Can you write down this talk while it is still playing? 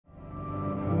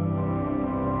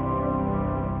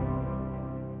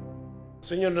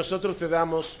Señor, nosotros te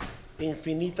damos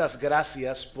infinitas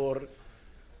gracias por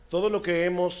todo lo que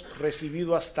hemos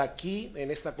recibido hasta aquí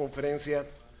en esta conferencia.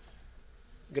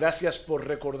 Gracias por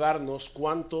recordarnos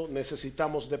cuánto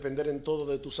necesitamos depender en todo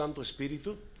de tu Santo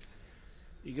Espíritu.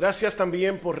 Y gracias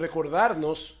también por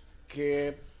recordarnos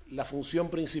que la función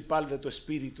principal de tu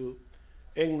Espíritu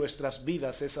en nuestras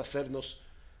vidas es hacernos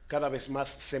cada vez más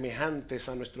semejantes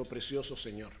a nuestro precioso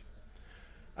Señor.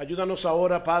 Ayúdanos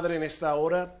ahora, Padre, en esta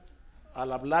hora,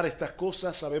 al hablar estas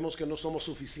cosas. Sabemos que no somos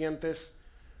suficientes.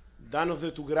 Danos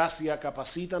de tu gracia,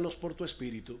 capacítanos por tu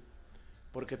Espíritu,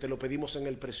 porque te lo pedimos en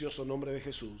el precioso nombre de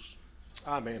Jesús.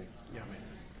 Amén y amén.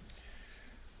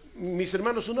 Mis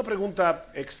hermanos, una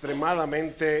pregunta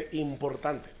extremadamente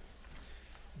importante.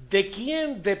 ¿De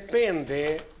quién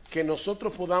depende que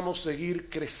nosotros podamos seguir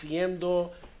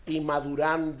creciendo y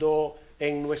madurando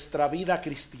en nuestra vida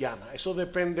cristiana? ¿Eso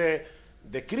depende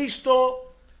de Cristo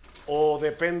o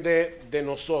depende de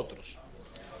nosotros?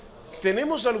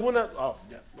 ¿Tenemos alguna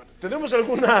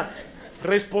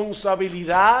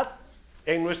responsabilidad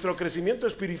en nuestro crecimiento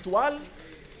espiritual?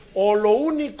 ¿O lo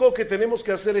único que tenemos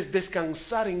que hacer es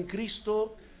descansar en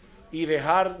Cristo y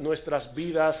dejar nuestras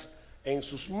vidas en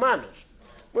sus manos?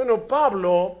 Bueno,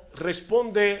 Pablo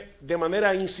responde de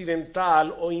manera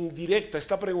incidental o indirecta a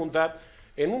esta pregunta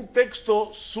en un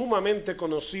texto sumamente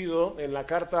conocido en la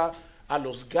carta a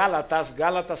los Gálatas,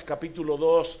 Gálatas capítulo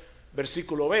 2,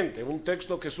 versículo 20, un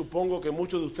texto que supongo que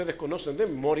muchos de ustedes conocen de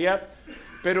memoria,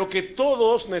 pero que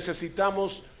todos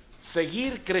necesitamos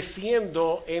seguir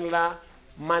creciendo en la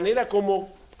manera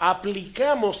como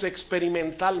aplicamos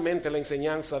experimentalmente la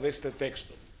enseñanza de este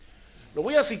texto. Lo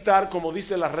voy a citar como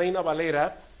dice la Reina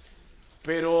Valera,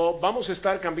 pero vamos a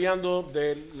estar cambiando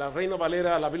de la Reina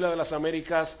Valera a la Biblia de las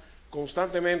Américas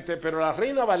constantemente, pero la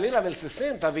Reina Valera del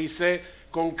 60 dice: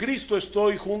 con Cristo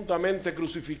estoy juntamente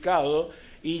crucificado,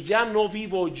 y ya no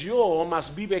vivo yo,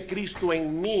 mas vive Cristo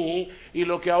en mí, y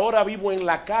lo que ahora vivo en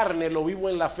la carne, lo vivo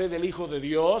en la fe del Hijo de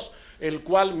Dios, el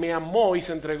cual me amó y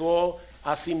se entregó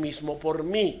a sí mismo por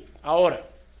mí. Ahora,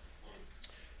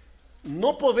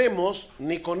 no podemos,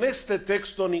 ni con este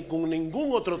texto, ni con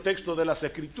ningún otro texto de las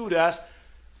Escrituras,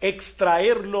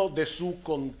 extraerlo de su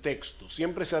contexto.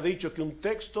 Siempre se ha dicho que un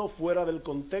texto fuera del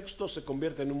contexto se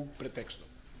convierte en un pretexto.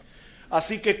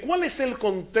 Así que, ¿cuál es el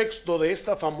contexto de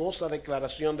esta famosa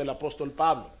declaración del apóstol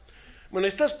Pablo? Bueno,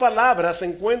 estas palabras se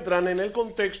encuentran en el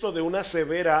contexto de una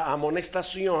severa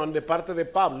amonestación de parte de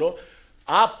Pablo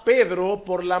a Pedro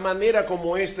por la manera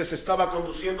como éste se estaba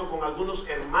conduciendo con algunos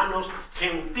hermanos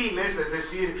gentiles, es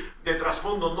decir, de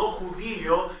trasfondo no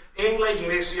judío, en la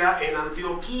iglesia en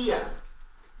Antioquía.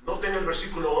 Noten el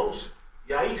versículo 11,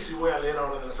 y ahí sí voy a leer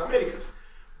ahora de las Américas.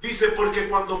 Dice: porque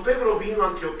cuando Pedro vino a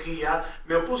Antioquía,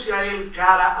 me opuse a él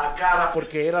cara a cara,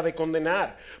 porque era de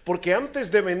condenar. Porque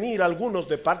antes de venir algunos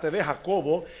de parte de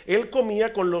Jacobo, él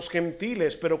comía con los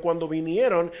gentiles, pero cuando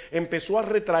vinieron empezó a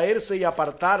retraerse y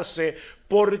apartarse,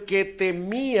 porque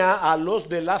temía a los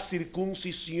de la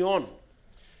circuncisión.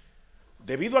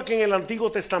 Debido a que en el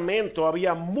Antiguo Testamento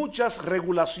había muchas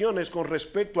regulaciones con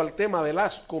respecto al tema de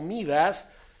las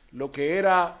comidas, lo que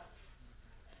era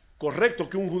correcto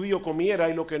que un judío comiera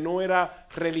y lo que no era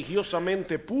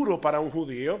religiosamente puro para un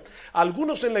judío,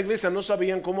 algunos en la iglesia no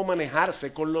sabían cómo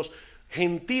manejarse con los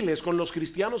gentiles, con los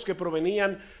cristianos que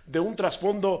provenían de un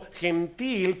trasfondo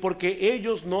gentil, porque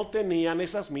ellos no tenían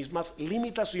esas mismas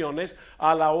limitaciones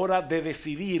a la hora de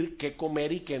decidir qué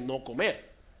comer y qué no comer.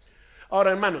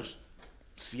 Ahora, hermanos,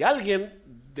 si alguien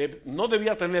no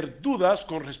debía tener dudas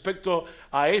con respecto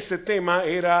a ese tema,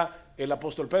 era el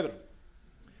apóstol Pedro.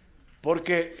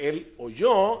 Porque él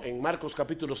oyó en Marcos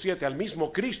capítulo 7 al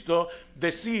mismo Cristo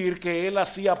decir que él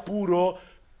hacía puro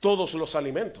todos los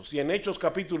alimentos. Y en Hechos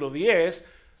capítulo 10,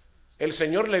 el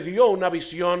Señor le dio una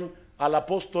visión al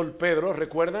apóstol Pedro.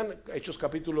 ¿Recuerdan? Hechos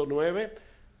capítulo 9,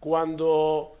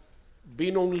 cuando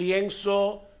vino un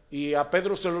lienzo y a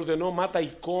Pedro se le ordenó: mata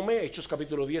y come. Hechos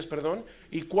capítulo 10, perdón.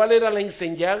 ¿Y cuál era la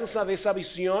enseñanza de esa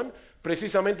visión?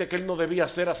 Precisamente que él no debía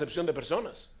hacer acepción de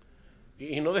personas.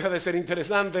 Y no deja de ser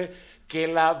interesante que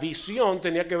la visión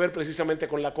tenía que ver precisamente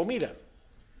con la comida.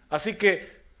 Así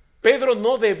que Pedro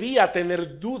no debía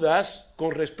tener dudas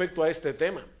con respecto a este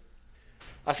tema.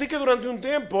 Así que durante un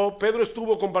tiempo Pedro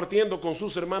estuvo compartiendo con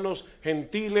sus hermanos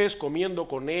gentiles, comiendo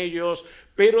con ellos,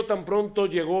 pero tan pronto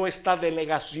llegó esta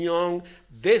delegación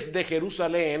desde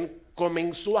Jerusalén,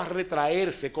 comenzó a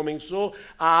retraerse, comenzó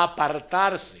a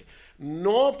apartarse,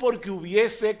 no porque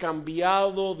hubiese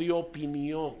cambiado de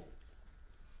opinión,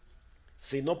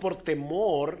 sino por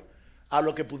temor a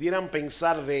lo que pudieran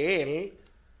pensar de él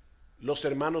los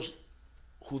hermanos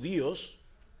judíos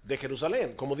de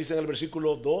Jerusalén, como dice en el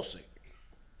versículo 12.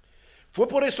 Fue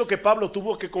por eso que Pablo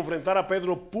tuvo que confrontar a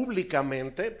Pedro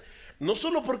públicamente, no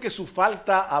solo porque su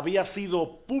falta había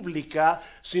sido pública,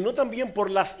 sino también por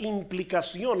las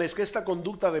implicaciones que esta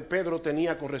conducta de Pedro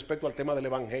tenía con respecto al tema del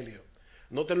evangelio.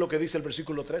 Noten lo que dice el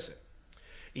versículo 13.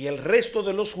 Y el resto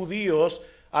de los judíos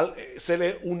se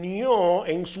le unió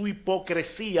en su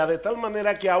hipocresía, de tal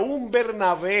manera que aún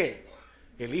Bernabé,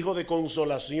 el hijo de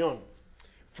consolación,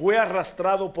 fue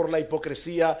arrastrado por la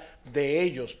hipocresía de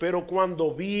ellos. Pero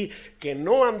cuando vi que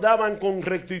no andaban con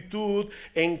rectitud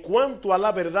en cuanto a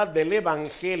la verdad del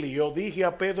evangelio, dije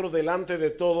a Pedro delante de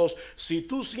todos: si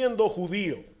tú, siendo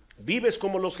judío, vives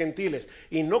como los gentiles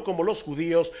y no como los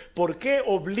judíos, ¿por qué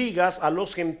obligas a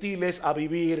los gentiles a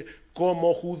vivir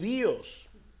como judíos?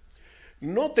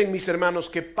 Noten, mis hermanos,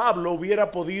 que Pablo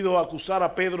hubiera podido acusar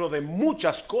a Pedro de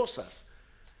muchas cosas: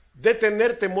 de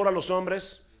tener temor a los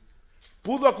hombres,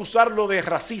 pudo acusarlo de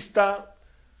racista,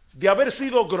 de haber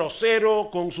sido grosero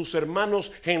con sus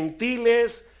hermanos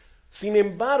gentiles. Sin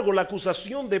embargo, la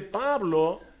acusación de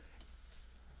Pablo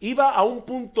iba a un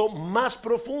punto más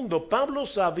profundo. Pablo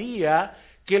sabía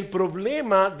que el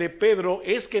problema de Pedro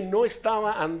es que no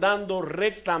estaba andando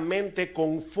rectamente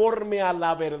conforme a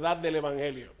la verdad del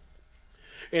evangelio.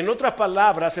 En otras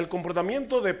palabras, el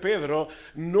comportamiento de Pedro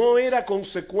no era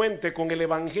consecuente con el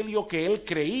evangelio que él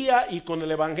creía y con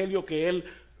el evangelio que él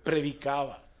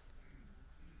predicaba.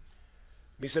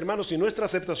 Mis hermanos, si nuestra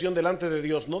aceptación delante de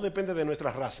Dios no depende de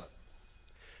nuestra raza,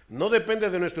 no depende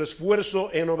de nuestro esfuerzo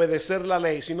en obedecer la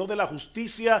ley, sino de la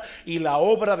justicia y la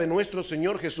obra de nuestro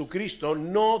Señor Jesucristo,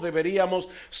 no deberíamos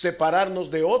separarnos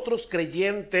de otros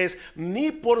creyentes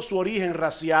ni por su origen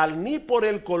racial, ni por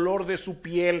el color de su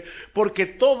piel, porque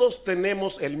todos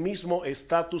tenemos el mismo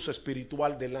estatus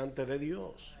espiritual delante de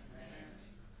Dios.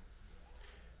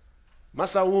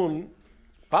 Más aún,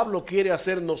 Pablo quiere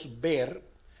hacernos ver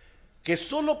que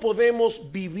solo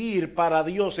podemos vivir para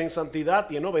Dios en santidad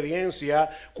y en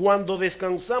obediencia cuando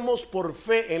descansamos por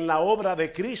fe en la obra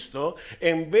de Cristo,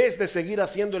 en vez de seguir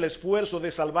haciendo el esfuerzo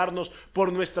de salvarnos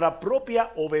por nuestra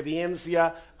propia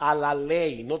obediencia a la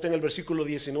ley. Noten el versículo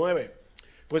 19.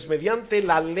 Pues mediante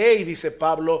la ley, dice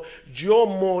Pablo, yo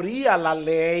morí a la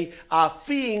ley a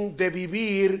fin de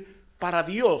vivir para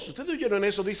Dios. ¿Ustedes oyeron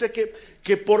eso? Dice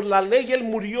que por la ley él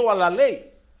murió a la ley.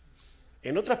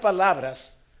 En otras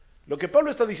palabras, lo que Pablo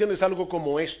está diciendo es algo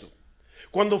como esto: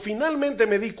 cuando finalmente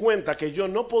me di cuenta que yo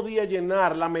no podía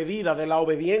llenar la medida de la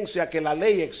obediencia que la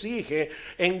ley exige,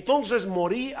 entonces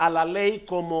morí a la ley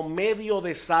como medio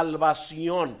de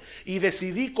salvación y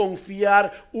decidí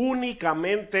confiar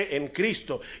únicamente en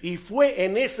Cristo. Y fue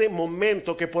en ese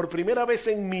momento que por primera vez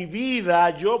en mi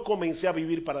vida yo comencé a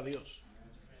vivir para Dios.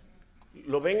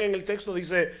 Lo ven en el texto,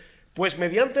 dice: pues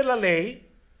mediante la ley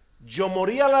yo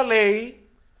morí a la ley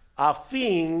a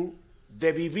fin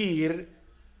de vivir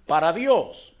para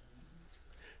Dios.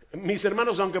 Mis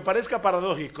hermanos, aunque parezca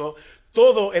paradójico,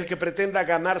 todo el que pretenda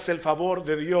ganarse el favor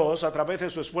de Dios a través de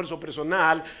su esfuerzo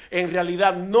personal, en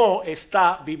realidad no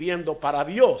está viviendo para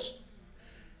Dios.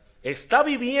 Está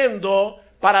viviendo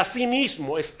para sí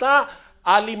mismo, está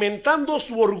alimentando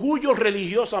su orgullo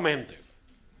religiosamente.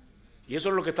 Y eso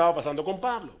es lo que estaba pasando con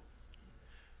Pablo.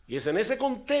 Y es en ese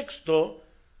contexto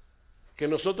que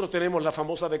nosotros tenemos la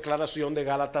famosa declaración de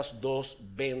Gálatas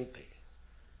 2:20.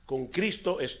 Con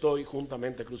Cristo estoy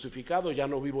juntamente crucificado, ya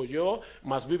no vivo yo,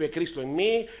 mas vive Cristo en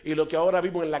mí, y lo que ahora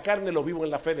vivo en la carne lo vivo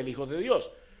en la fe del Hijo de Dios.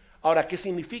 Ahora, ¿qué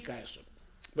significa eso?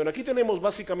 Bueno, aquí tenemos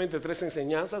básicamente 3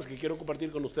 enseñanzas que quiero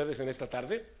compartir con ustedes en esta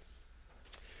tarde.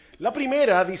 La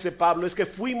primera, dice Pablo, es que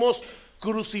fuimos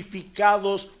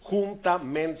crucificados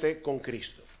juntamente con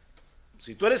Cristo.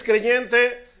 Si tú eres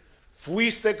creyente,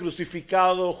 fuiste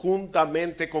crucificado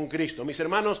juntamente con Cristo. Mis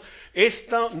hermanos,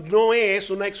 esta no es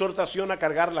una exhortación a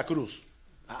cargar la cruz.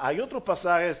 Hay otros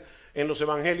pasajes en los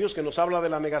evangelios que nos habla de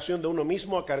la negación de uno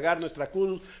mismo, a cargar nuestra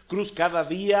cruz cada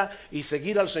día y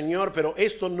seguir al Señor, pero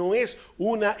esto no es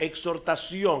una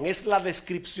exhortación, es la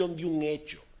descripción de un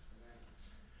hecho.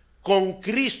 Con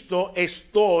Cristo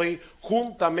estoy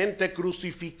juntamente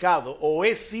crucificado, o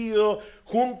he sido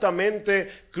juntamente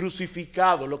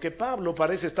crucificado. Lo que Pablo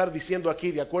parece estar diciendo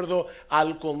aquí, de acuerdo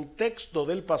al contexto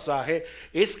del pasaje,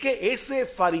 es que ese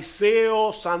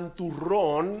fariseo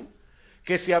santurrón,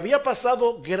 que se había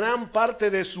pasado gran parte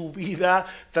de su vida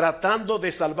tratando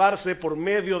de salvarse por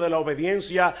medio de la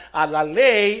obediencia a la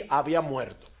ley, había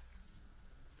muerto.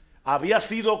 Había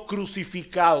sido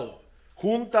crucificado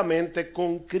juntamente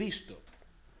con Cristo.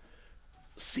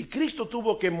 Si Cristo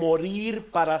tuvo que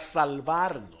morir para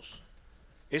salvarnos,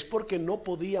 es porque no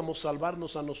podíamos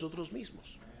salvarnos a nosotros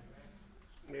mismos.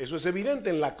 Eso es evidente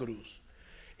en la cruz.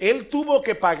 Él tuvo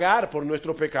que pagar por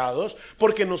nuestros pecados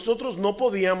porque nosotros no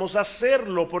podíamos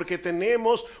hacerlo porque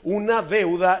tenemos una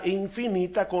deuda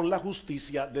infinita con la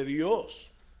justicia de Dios.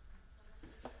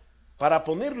 Para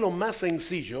ponerlo más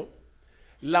sencillo,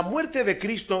 la muerte de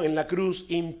Cristo en la cruz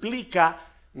implica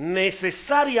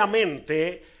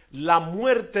necesariamente la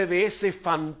muerte de ese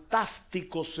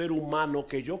fantástico ser humano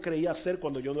que yo creía ser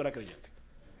cuando yo no era creyente.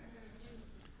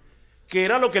 Que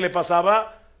era lo que le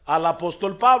pasaba al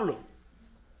apóstol Pablo.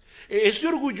 Ese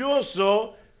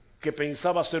orgulloso que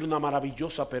pensaba ser una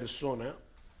maravillosa persona,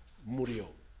 murió.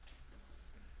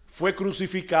 Fue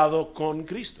crucificado con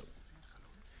Cristo.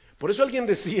 Por eso alguien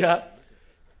decía,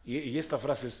 y esta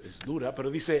frase es dura, pero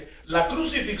dice, la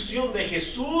crucifixión de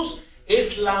Jesús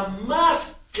es la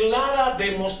más clara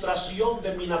demostración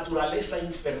de mi naturaleza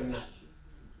infernal.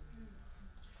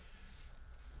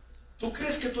 ¿Tú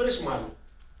crees que tú eres malo?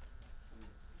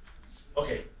 Ok,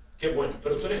 qué bueno,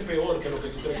 pero tú eres peor que lo que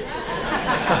tú crees que tú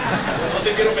eres. No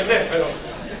te quiero ofender, pero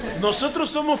nosotros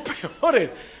somos peores.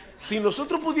 Si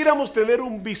nosotros pudiéramos tener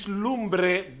un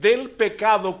vislumbre del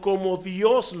pecado como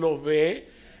Dios lo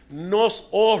ve, nos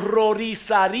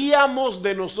horrorizaríamos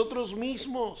de nosotros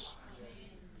mismos.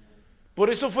 Por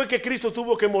eso fue que Cristo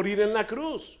tuvo que morir en la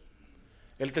cruz.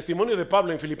 El testimonio de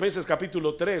Pablo en Filipenses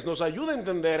capítulo 3 nos ayuda a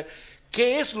entender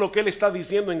qué es lo que él está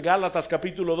diciendo en Gálatas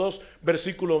capítulo 2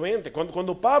 versículo 20.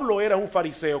 Cuando Pablo era un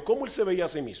fariseo, ¿cómo él se veía a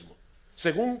sí mismo?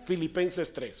 Según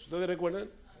Filipenses 3. ¿Ustedes recuerdan?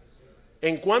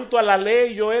 En cuanto a la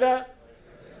ley yo era,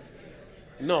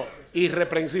 no,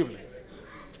 irreprensible.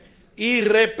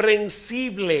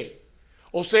 Irreprensible.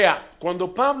 O sea,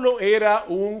 cuando Pablo era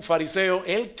un fariseo,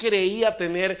 él creía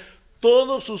tener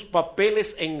todos sus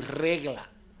papeles en regla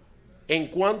en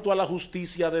cuanto a la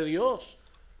justicia de Dios,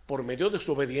 por medio de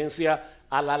su obediencia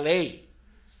a la ley.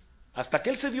 Hasta que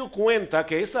él se dio cuenta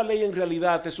que esa ley en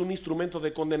realidad es un instrumento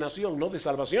de condenación, no de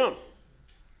salvación.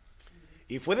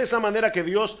 Y fue de esa manera que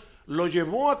Dios lo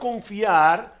llevó a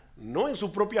confiar no en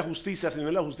su propia justicia, sino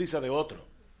en la justicia de otro.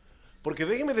 Porque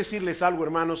déjenme decirles algo,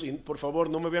 hermanos, y por favor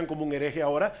no me vean como un hereje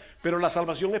ahora, pero la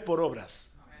salvación es por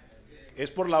obras.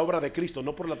 Es por la obra de Cristo,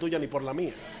 no por la tuya ni por la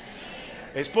mía.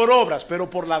 Es por obras, pero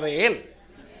por la de Él,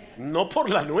 no por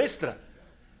la nuestra.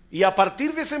 Y a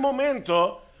partir de ese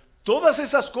momento, todas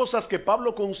esas cosas que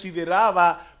Pablo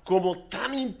consideraba como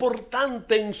tan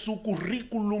importante en su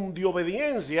currículum de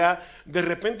obediencia, de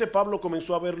repente Pablo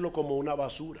comenzó a verlo como una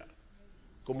basura,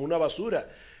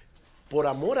 por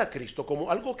amor a Cristo,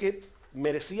 como algo que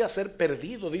merecía ser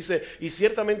perdido. Dice, y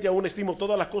ciertamente aún estimo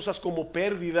todas las cosas como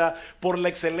pérdida por la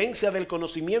excelencia del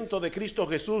conocimiento de Cristo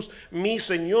Jesús, mi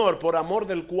Señor, por amor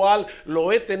del cual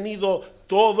lo he tenido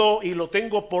todo y lo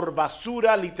tengo por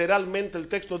basura. Literalmente el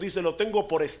texto dice, lo tengo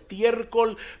por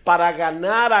estiércol para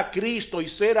ganar a Cristo y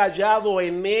ser hallado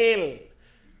en Él,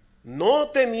 no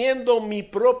teniendo mi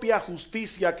propia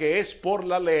justicia que es por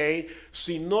la ley,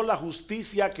 sino la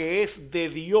justicia que es de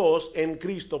Dios en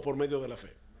Cristo por medio de la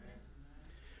fe.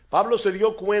 Pablo se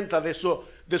dio cuenta de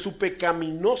su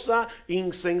pecaminosa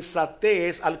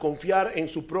insensatez al confiar en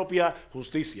su propia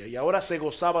justicia, y ahora se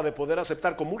gozaba de poder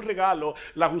aceptar como un regalo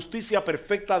la justicia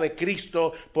perfecta de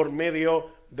Cristo por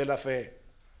medio de la fe.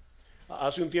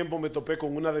 Hace un tiempo me topé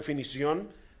con una definición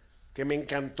que me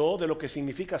encantó de lo que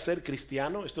significa ser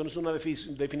cristiano. Esto no es una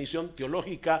definición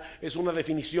teológica, es una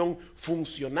definición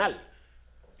funcional.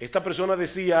 Esta persona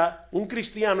decía, un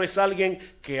cristiano es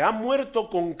alguien que ha muerto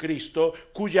con Cristo,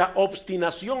 cuya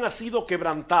obstinación ha sido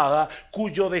quebrantada,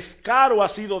 cuyo descaro ha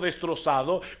sido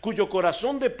destrozado, cuyo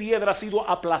corazón de piedra ha sido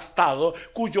aplastado,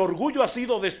 cuyo orgullo ha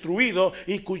sido destruido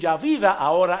y cuya vida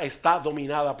ahora está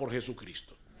dominada por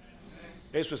Jesucristo.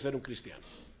 Eso es ser un cristiano.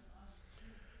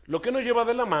 Lo que nos lleva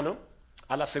de la mano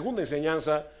a la segunda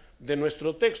enseñanza de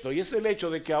nuestro texto, y es el hecho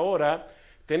de que ahora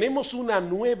tenemos una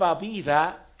nueva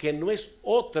vida que no es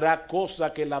otra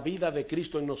cosa que la vida de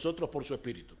Cristo en nosotros por su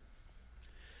Espíritu.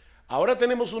 Ahora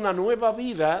tenemos una nueva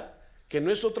vida que no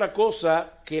es otra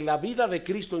cosa que la vida de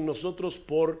Cristo en nosotros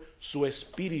por su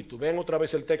Espíritu. Vean otra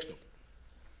vez el texto.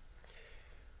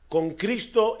 Con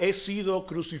Cristo he sido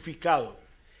crucificado,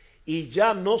 y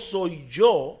ya no soy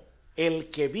yo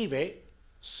el que vive,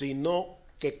 sino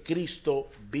que Cristo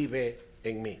vive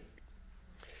en mí.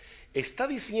 Está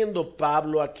diciendo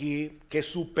Pablo aquí que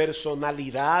su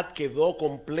personalidad quedó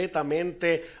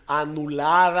completamente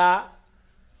anulada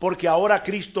porque ahora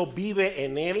Cristo vive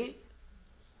en él.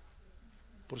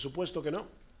 Por supuesto que no.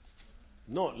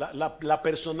 No, la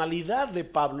personalidad de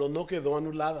Pablo no quedó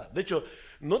anulada. De hecho,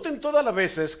 noten todas las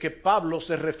veces que Pablo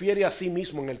se refiere a sí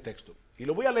mismo en el texto. Y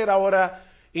lo voy a leer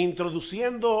ahora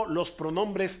introduciendo los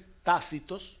pronombres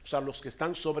tácitos, o sea, los que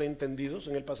están sobreentendidos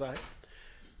en el pasaje.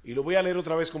 y lo voy a leer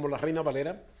otra vez como la Reina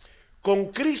Valera.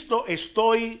 Con Cristo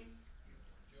estoy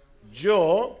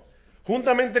yo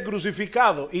juntamente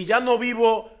crucificado, y ya no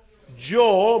vivo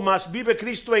yo, mas vive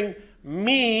Cristo en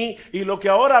mí, y lo que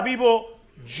ahora vivo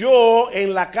yo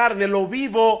en la carne, lo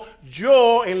vivo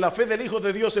yo en la fe del Hijo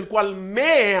de Dios, el cual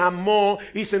me amó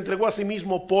y se entregó a sí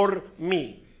mismo por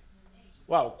mí.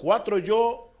 Wow, 4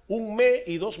 yo, 1 me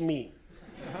y 2 mí.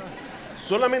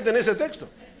 Solamente en ese texto.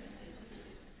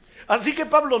 Así que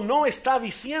Pablo no está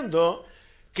diciendo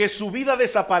que su vida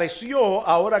desapareció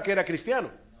ahora que era cristiano.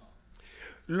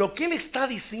 Lo que él está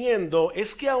diciendo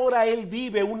es que ahora él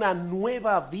vive una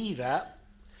nueva vida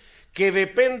que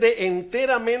depende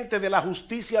enteramente de la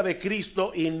justicia de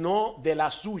Cristo y no de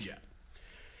la suya.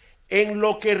 En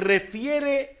lo que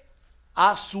refiere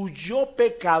a su yo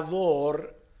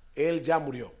pecador, él ya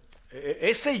murió.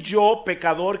 Ese yo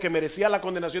pecador que merecía la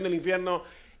condenación del infierno,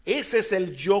 ese es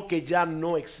el yo que ya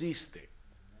no existe.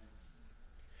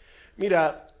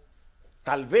 Mira,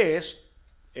 tal vez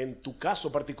en tu caso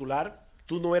particular,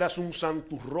 tú no eras un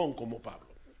santurrón como Pablo.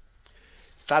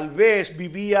 Tal vez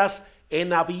vivías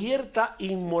en abierta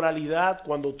inmoralidad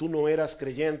cuando tú no eras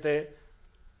creyente.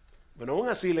 Bueno, aún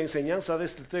así la enseñanza de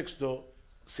este texto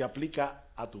se aplica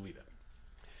a tu vida.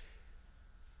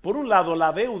 Por un lado,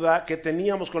 la deuda que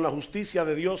teníamos con la justicia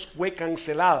de Dios fue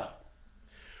cancelada,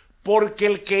 porque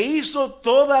el que hizo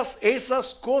todas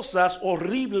esas cosas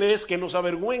horribles que nos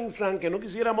avergüenzan, que no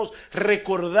quisiéramos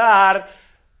recordar,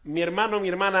 mi hermano, mi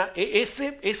hermana,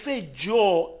 ese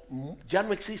yo ya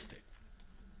no existe.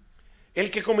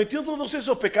 El que cometió todos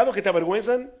esos pecados que te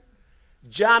avergüenzan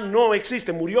ya no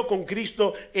existe, murió con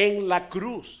Cristo en la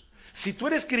cruz. Si tú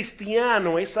eres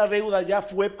cristiano, esa deuda ya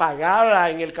fue pagada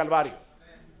en el Calvario.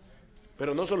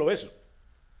 Pero no solo eso.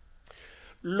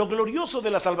 Lo glorioso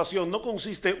de la salvación no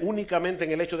consiste únicamente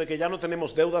en el hecho de que ya no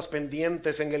tenemos deudas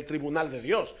pendientes en el tribunal de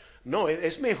Dios. No,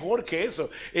 es mejor que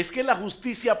eso. Es que la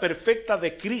justicia perfecta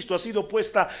de Cristo ha sido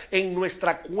puesta en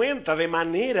nuestra cuenta, de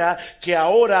manera que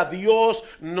ahora Dios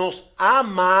nos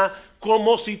ama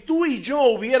como si tú y yo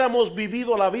hubiéramos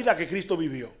vivido la vida que Cristo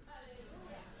vivió.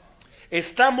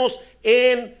 Estamos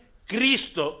en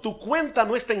Cristo. Tu cuenta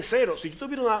no está en cero. Si yo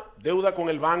tuviera una deuda con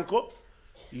el banco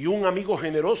y un amigo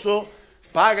generoso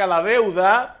paga la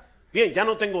deuda, bien, ya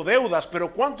no tengo deudas,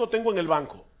 pero ¿cuánto tengo en el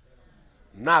banco?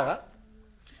 Nada.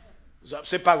 O sea,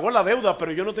 se pagó la deuda,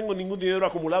 pero yo no tengo ningún dinero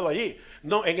acumulado allí.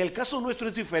 No, en el caso nuestro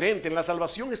es diferente, en la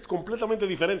salvación es completamente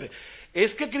diferente.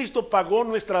 Es que Cristo pagó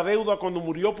nuestra deuda cuando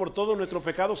murió por todos nuestros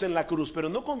pecados en la cruz, pero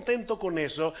no contento con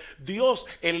eso, Dios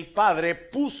el Padre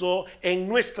puso en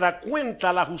nuestra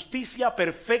cuenta la justicia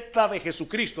perfecta de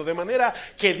Jesucristo, de manera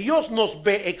que Dios nos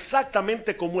ve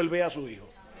exactamente como Él ve a su Hijo.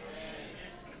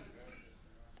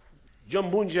 John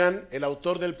Bunyan, el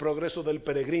autor del Progreso del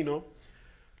Peregrino,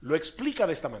 lo explica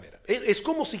de esta manera. Es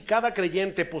como si cada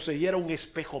creyente poseyera un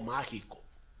espejo mágico.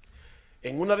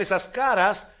 En una de esas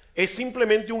caras es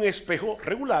simplemente un espejo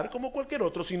regular como cualquier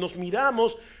otro. Si nos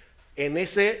miramos en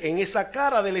esa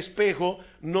cara del espejo,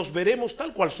 nos veremos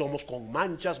tal cual somos, con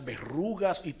manchas,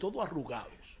 verrugas y todo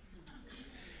arrugados.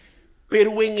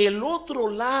 Pero en el otro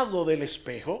lado del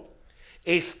espejo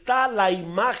está la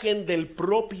imagen del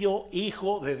propio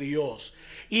Hijo de Dios.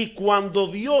 Y cuando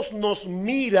Dios nos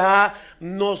mira,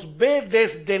 nos ve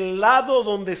desde el lado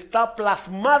donde está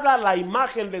plasmada la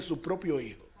imagen de su propio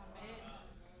Hijo.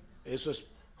 Eso es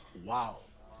wow.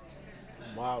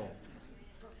 Wow.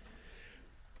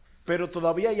 Pero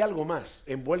todavía hay algo más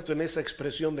envuelto en esa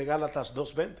expresión de Gálatas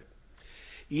 2:20.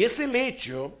 Y es el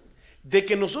hecho de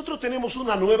que nosotros tenemos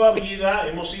una nueva vida,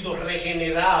 hemos sido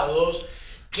regenerados,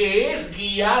 que es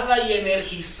guiada y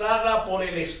energizada por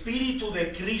el Espíritu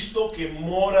de Cristo que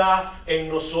mora en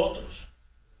nosotros.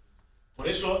 Por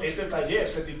eso este taller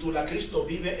se titula Cristo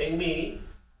vive en mí,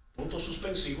 punto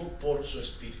suspensivo, por su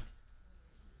Espíritu.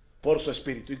 Por su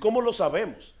Espíritu. ¿Y cómo lo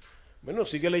sabemos? Bueno,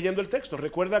 sigue leyendo el texto.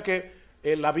 Recuerda que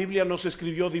la Biblia no se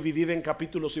escribió dividida en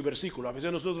capítulos y versículos. A veces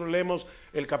nosotros leemos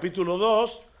el capítulo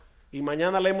 2 y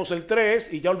mañana leemos el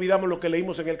 3 y ya olvidamos lo que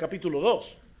leímos en el capítulo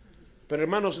 2. Pero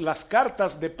hermanos, las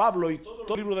cartas de Pablo y todos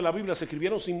los libros de la Biblia se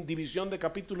escribieron sin división de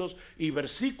capítulos y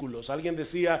versículos. Alguien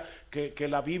decía que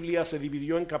la Biblia se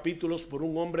dividió en capítulos por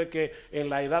un hombre que en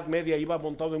la Edad Media iba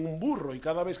montado en un burro y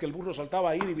cada vez que el burro saltaba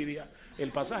ahí dividía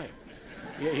el pasaje.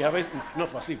 Y a veces, no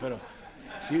fue así, pero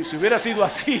si hubiera sido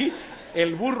así,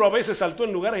 el burro a veces saltó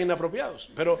en lugares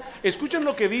inapropiados. Pero escuchen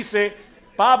lo que dice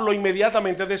Pablo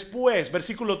inmediatamente después,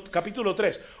 capítulo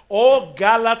 3. Oh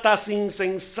Gálatas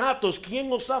insensatos,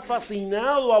 ¿quién os ha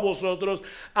fascinado a vosotros,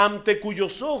 ante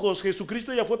cuyos ojos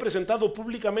Jesucristo ya fue presentado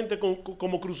públicamente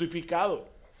como crucificado?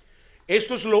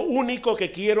 Esto es lo único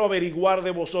que quiero averiguar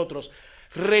de vosotros.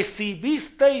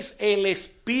 ¿recibisteis el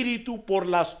Espíritu por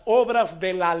las obras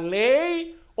de la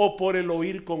ley o por el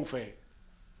oír con fe?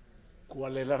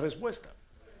 ¿Cuál es la respuesta?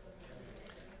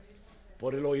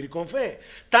 Por el oír con fe.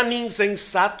 Tan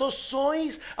insensatos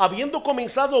sois, habiendo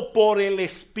comenzado por el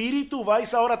Espíritu,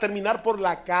 vais ahora a terminar por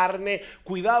la carne.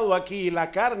 Cuidado aquí,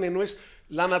 la carne no es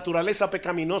la naturaleza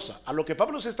pecaminosa. A lo que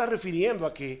Pablo se está refiriendo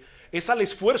aquí es al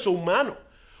esfuerzo humano.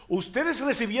 Ustedes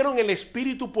recibieron el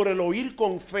Espíritu por el oír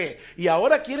con fe y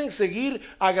ahora quieren seguir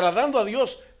agradando a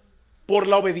Dios por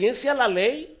la obediencia a la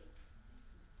ley.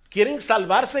 ¿Quieren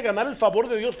salvarse, ganar el favor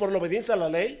de Dios por la obediencia a la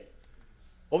ley?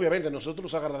 Obviamente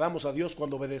nosotros agradamos a Dios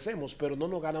cuando obedecemos, pero no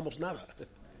nos ganamos nada.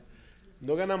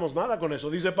 No ganamos nada con eso.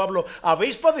 Dice Pablo,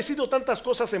 habéis padecido tantas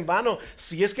cosas en vano,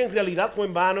 si es que en realidad fue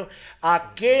en vano.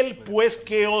 Aquel pues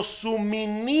que os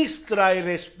suministra el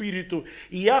Espíritu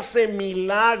y hace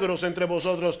milagros entre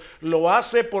vosotros, ¿lo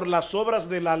hace por las obras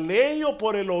de la ley o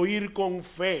por el oír con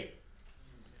fe?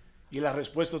 Y la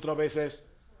respuesta otra vez es,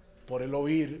 por el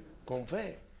oír con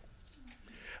fe.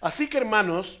 Así que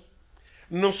hermanos,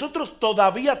 nosotros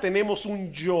todavía tenemos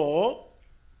un yo,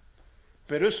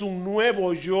 pero es un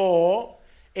nuevo yo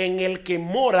en el que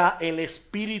mora el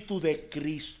Espíritu de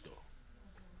Cristo.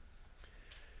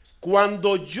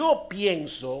 Cuando yo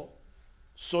pienso,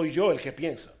 soy yo el que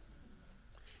piensa.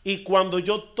 Y cuando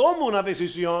yo tomo una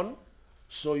decisión,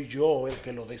 soy yo el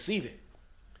que lo decide.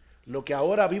 Lo que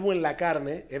ahora vivo en la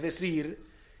carne, es decir,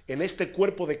 en este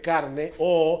cuerpo de carne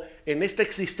o en esta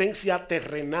existencia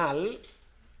terrenal,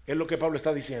 es lo que Pablo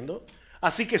está diciendo.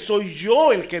 Así que soy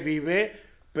yo el que vive,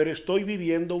 pero estoy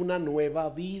viviendo una nueva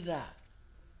vida.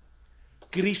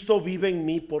 Cristo vive en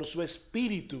mí por su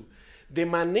Espíritu, de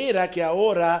manera que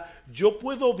ahora yo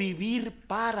puedo vivir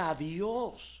para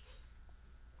Dios.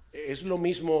 Es lo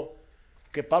mismo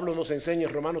que Pablo nos enseña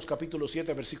en Romanos capítulo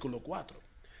 7, versículo 4.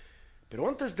 Pero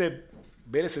antes de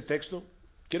ver ese texto,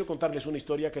 quiero contarles una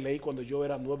historia que leí cuando yo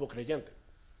era nuevo creyente.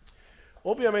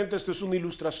 Obviamente esto es una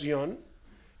ilustración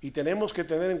y tenemos que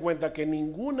tener en cuenta que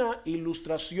ninguna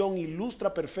ilustración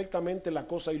ilustra perfectamente la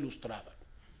cosa ilustrada.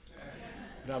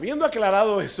 Pero habiendo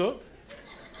aclarado eso,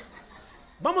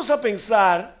 vamos a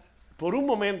pensar por un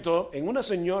momento en una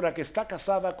señora que está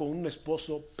casada con un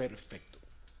esposo perfecto.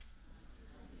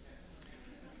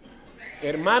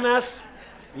 Hermanas,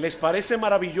 ¿les parece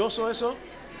maravilloso eso?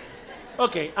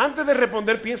 Ok, antes de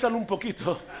responder, piénsalo un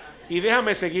poquito y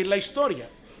déjame seguir la historia.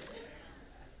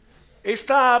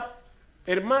 Esta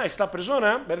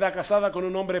persona, ¿verdad?, casada con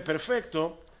un hombre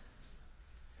perfecto,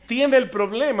 tiene el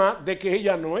problema de que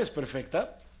ella no es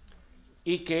perfecta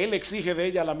y que él exige de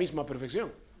ella la misma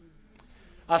perfección.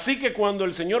 Así que cuando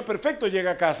el Señor perfecto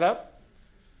llega a casa,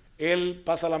 él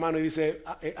pasa la mano y dice,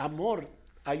 amor,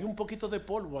 hay un poquito de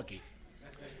polvo aquí.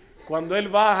 Cuando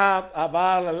él va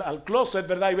al closet,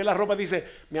 ¿verdad?, y ve la ropa, dice,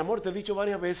 mi amor, te he dicho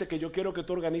varias veces que yo quiero que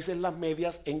tú organices las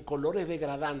medias en colores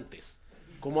degradantes,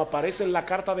 como aparece en la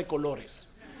carta de colores.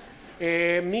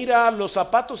 Mira, los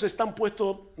zapatos están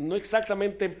puestos no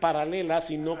exactamente en paralela,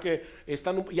 sino que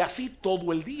están, y así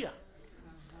todo el día.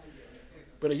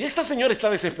 Pero ya esta señora está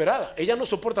desesperada, ella no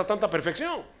soporta tanta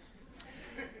perfección.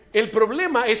 El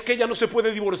problema es que ella no se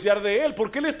puede divorciar de él,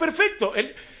 porque él es perfecto.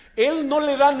 Él no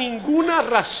le da ninguna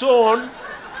razón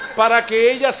para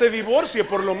que ella se divorcie,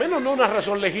 por lo menos no una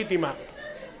razón legítima.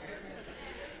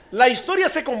 La historia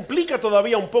se complica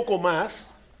todavía un poco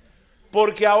más,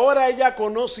 porque ahora ella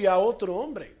conoce a otro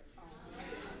hombre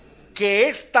que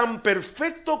es tan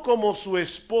perfecto como su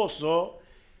esposo,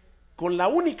 con la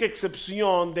única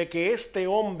excepción de que este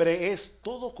hombre es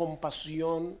todo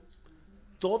compasión,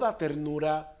 toda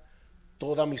ternura,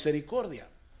 toda misericordia.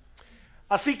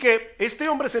 Así que este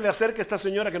hombre se le acerca a esta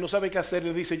señora que no sabe qué hacer y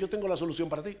le dice, yo tengo la solución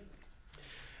para ti.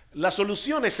 La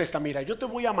solución es esta, mira, yo te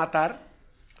voy a matar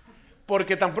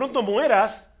porque tan pronto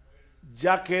mueras,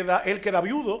 él queda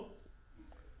viudo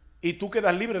y tú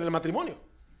quedas libre del matrimonio.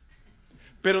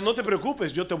 Pero no te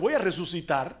preocupes, yo te voy a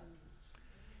resucitar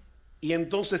y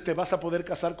entonces te vas a poder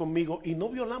casar conmigo y no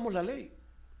violamos la ley.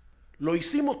 Lo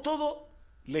hicimos todo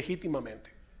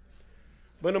legítimamente.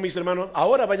 Bueno, mis hermanos,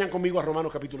 ahora vayan conmigo a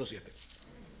Romanos capítulo 7.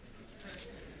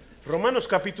 Romanos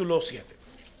capítulo 7.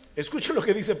 Escuchen lo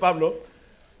que dice Pablo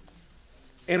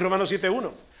en Romanos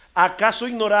 7:1. ¿Acaso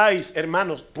ignoráis,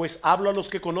 hermanos, pues hablo a los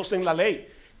que conocen la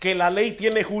ley, que la ley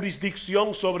tiene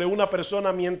jurisdicción sobre una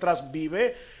persona mientras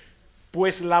vive?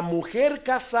 Pues la mujer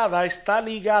casada está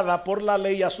ligada por la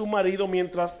ley a su marido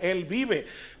mientras él vive.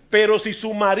 Pero si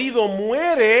su marido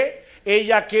muere,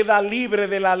 ella queda libre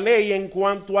de la ley en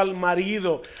cuanto al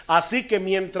marido. Así que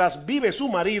mientras vive su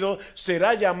marido,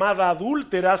 será llamada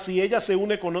adúltera si ella se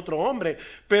une con otro hombre.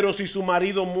 Pero si su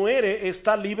marido muere,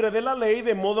 está libre de la ley,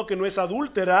 de modo que no es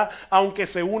adúltera, aunque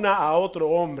se una a otro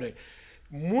hombre.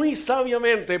 Muy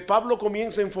sabiamente, Pablo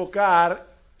comienza a enfocar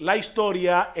la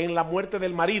historia en la muerte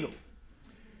del marido.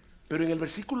 Pero en el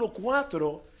versículo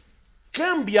 4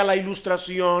 cambia la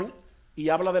ilustración y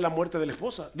habla de la muerte de la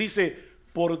esposa. Dice,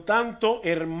 por tanto,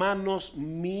 hermanos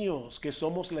míos, que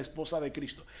somos la esposa de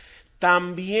Cristo,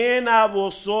 también a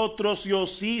vosotros se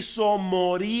os hizo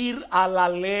morir a la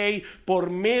ley por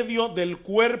medio del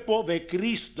cuerpo de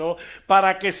Cristo,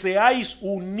 para que seáis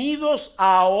unidos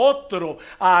a otro,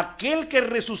 a aquel que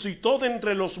resucitó de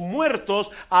entre los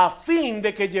muertos, a fin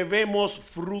de que llevemos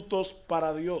frutos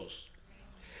para Dios.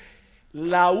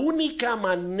 La única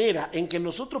manera en que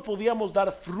nosotros podíamos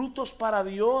dar frutos para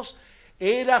Dios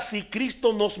era si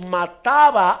Cristo nos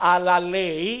mataba a la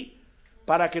ley,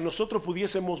 para que nosotros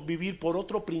pudiésemos vivir por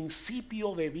otro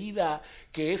principio de vida,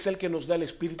 que es el que nos da el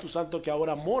Espíritu Santo, que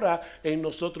ahora mora en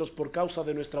nosotros por causa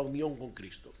de nuestra unión con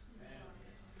Cristo.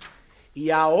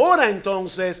 Y ahora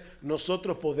entonces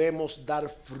nosotros podemos dar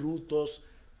frutos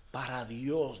para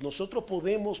Dios. Nosotros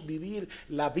podemos vivir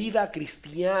la vida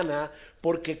cristiana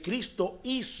porque Cristo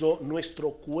hizo nuestro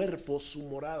cuerpo su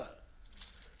morada.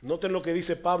 Noten lo que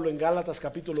dice Pablo en Gálatas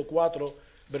capítulo 4,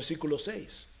 versículo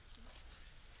 6.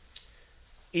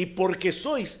 Y porque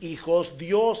sois hijos,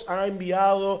 Dios ha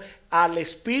enviado al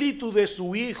Espíritu de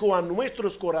su Hijo a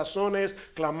nuestros corazones,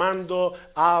 clamando,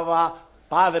 Abba,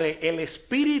 Padre. El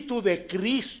Espíritu de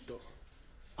Cristo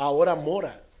ahora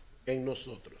mora en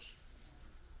nosotros.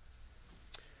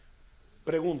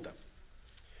 Pregunta,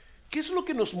 ¿qué es lo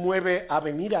que nos mueve a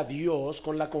venir a Dios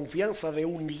con la confianza de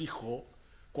un hijo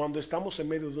cuando estamos en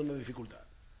medio de una dificultad?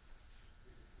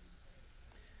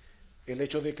 El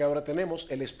hecho de que ahora tenemos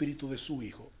el Espíritu de su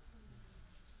Hijo.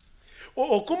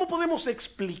 O ¿cómo podemos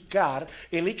explicar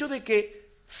el hecho de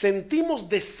que sentimos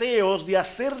deseos de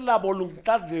hacer la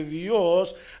voluntad de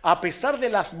Dios a pesar de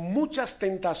las muchas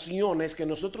tentaciones que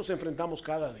nosotros enfrentamos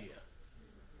cada día?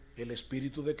 El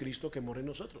Espíritu de Cristo que mora en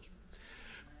nosotros.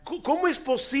 ¿Cómo es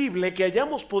posible que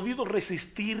hayamos podido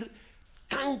resistir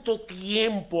tanto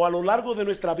tiempo a lo largo de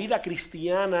nuestra vida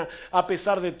cristiana, a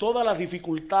pesar de todas las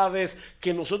dificultades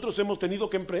que nosotros hemos tenido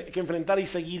que enfrentar y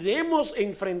seguiremos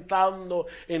enfrentando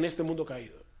en este mundo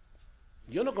caído?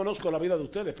 Yo no conozco la vida de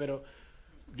ustedes, pero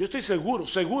yo estoy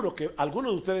seguro que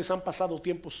algunos de ustedes han pasado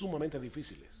tiempos sumamente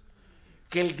difíciles,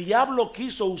 que el diablo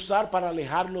quiso usar para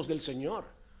alejarlos del Señor.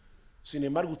 Sin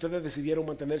embargo, ustedes decidieron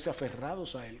mantenerse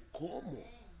aferrados a Él. ¿Cómo?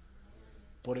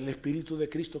 Por el Espíritu de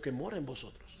Cristo que mora en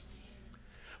vosotros.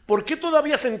 ¿Por qué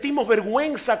todavía sentimos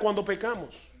vergüenza cuando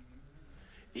pecamos?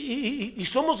 Y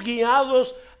somos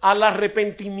guiados al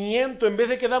arrepentimiento en vez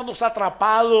de quedarnos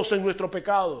atrapados en nuestro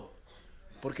pecado.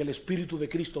 Porque el Espíritu de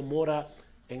Cristo mora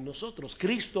en nosotros.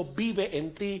 Cristo vive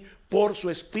en ti por su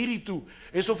Espíritu.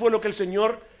 Eso fue lo que el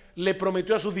Señor le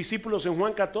prometió a sus discípulos en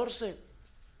Juan 14.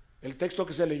 El texto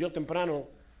que se leyó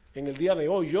temprano en el día de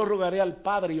hoy. Yo rogaré al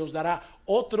Padre y os dará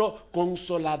otro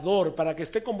consolador para que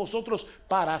esté con vosotros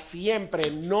para siempre.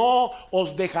 No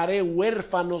os dejaré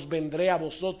huérfanos, vendré a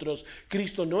vosotros.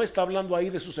 Cristo no está hablando ahí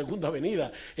de su segunda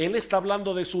venida. Él está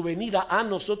hablando de su venida a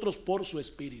nosotros por su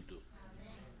Espíritu.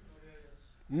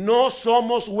 No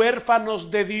somos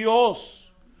huérfanos de Dios.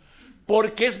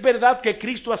 Porque es verdad que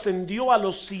Cristo ascendió a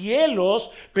los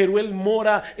cielos, pero Él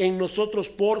mora en nosotros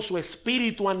por su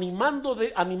Espíritu,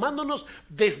 animándonos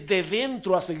desde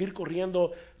dentro a seguir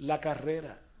corriendo la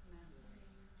carrera.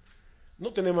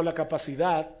 No tenemos la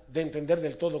capacidad de entender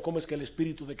del todo cómo es que el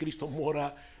Espíritu de Cristo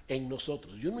mora en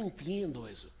nosotros. Yo no entiendo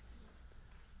eso,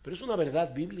 pero es una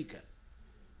verdad bíblica.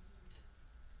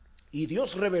 Y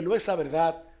Dios reveló esa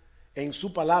verdad en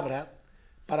su palabra,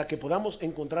 para que podamos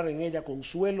encontrar en ella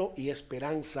consuelo y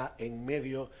esperanza en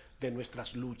medio de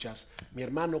nuestras luchas. Mi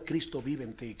hermano, Cristo vive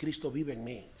en ti, Cristo vive en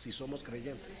mí, si somos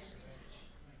creyentes.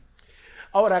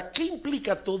 Ahora, ¿qué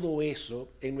implica todo eso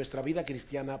en nuestra vida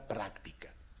cristiana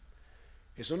práctica?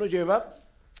 Eso nos lleva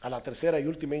a la tercera y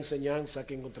última enseñanza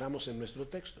que encontramos en nuestro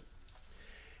texto.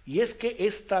 Y es que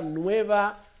esta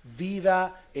nueva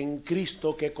vida en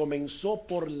Cristo que comenzó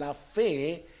por la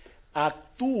fe,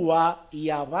 actúa y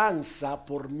avanza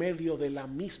por medio de la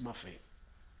misma fe.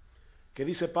 ¿Qué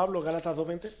dice Pablo, Gálatas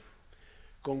 2:20?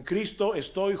 Con Cristo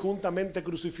estoy juntamente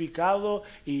crucificado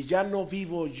y ya no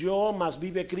vivo yo, mas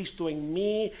vive Cristo en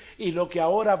mí, y lo que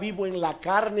ahora vivo en la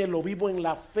carne lo vivo en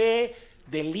la fe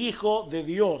del Hijo de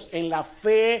Dios, en la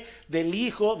fe del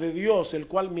Hijo de Dios, el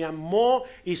cual me amó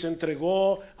y se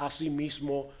entregó a sí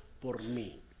mismo por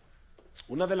mí.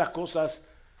 Una de las cosas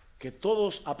que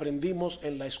todos aprendimos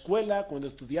en la escuela cuando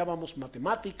estudiábamos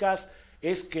matemáticas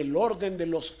es que el orden de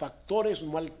los factores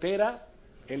no altera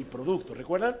el producto.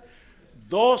 ¿Recuerdan?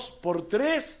 2 por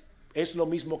 3 es lo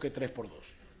mismo que 3 por 2.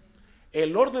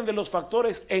 El orden de los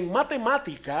factores en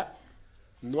matemática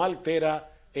no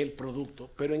altera el producto,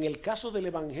 pero en el caso del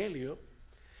Evangelio,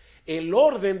 el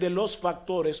orden de los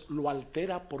factores lo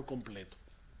altera por completo.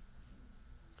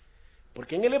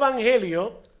 Porque en el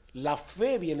Evangelio la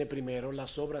fe viene primero,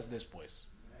 las obras después.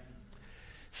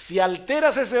 Si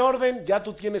alteras ese orden, ya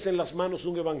tú tienes en las manos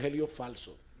un evangelio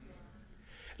falso.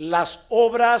 Las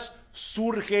obras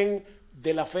surgen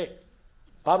de la fe.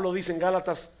 Pablo dice en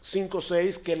Gálatas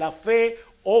 5:6 que la fe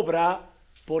obra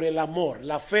por el amor.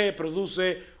 La fe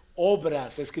produce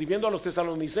obras. Escribiendo a los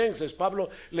tesalonicenses, Pablo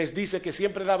les dice que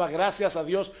siempre daba gracias a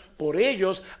Dios por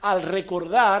ellos al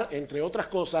recordar, entre otras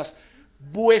cosas,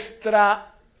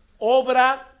 vuestra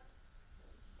obra.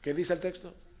 ¿Qué dice el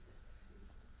texto?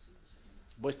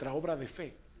 Vuestra obra de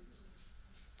fe.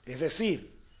 Es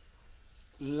decir,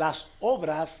 las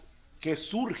obras que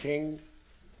surgen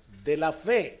de la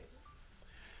fe.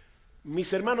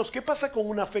 Mis hermanos, ¿qué pasa con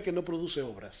una fe que no produce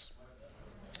obras?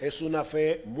 Es una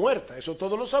fe muerta. Eso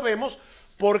todos lo sabemos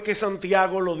porque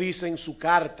Santiago lo dice en su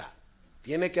carta.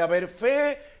 Tiene que haber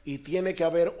fe y tiene que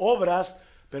haber obras,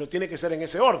 pero tiene que ser en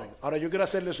ese orden. Ahora yo quiero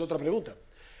hacerles otra pregunta.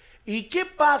 ¿Y qué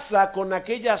pasa con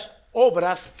aquellas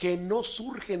obras que no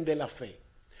surgen de la fe?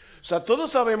 O sea,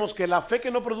 todos sabemos que la fe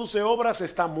que no produce obras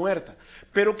está muerta.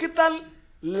 Pero ¿qué tal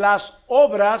las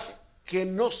obras que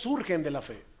no surgen de la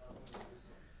fe?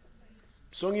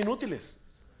 Son inútiles.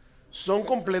 Son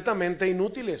completamente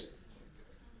inútiles.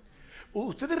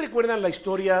 ¿Ustedes recuerdan la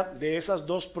historia de esas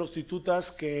dos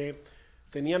prostitutas que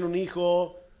tenían un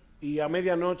hijo y a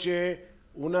medianoche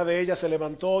una de ellas se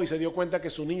levantó y se dio cuenta que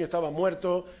su niño estaba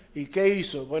muerto? ¿Y qué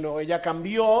hizo? Bueno, ella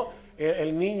cambió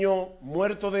el niño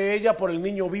muerto de ella por el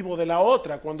niño vivo de la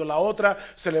otra. Cuando la otra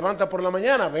se levanta por la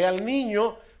mañana, ve al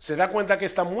niño, se da cuenta que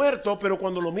está muerto, pero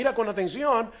cuando lo mira con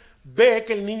atención, ve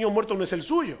que el niño muerto no es el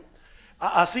suyo.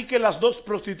 Así que las dos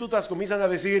prostitutas comienzan a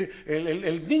decir,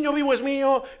 el niño vivo es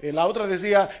mío, la otra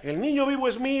decía, el niño vivo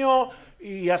es mío,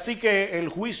 y así que el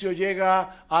juicio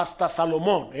llega hasta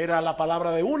Salomón. Era la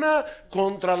palabra de una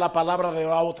contra la palabra de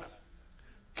la otra.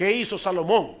 ¿Qué hizo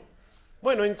Salomón?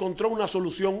 Bueno, encontró una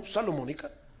solución salomónica.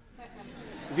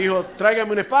 Dijo,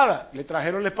 tráigame una espada. Le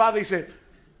trajeron la espada y dice,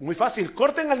 muy fácil,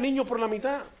 corten al niño por la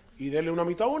mitad y denle una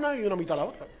mitad a una y una mitad a la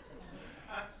otra.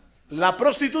 La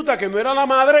prostituta, que no era la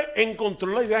madre,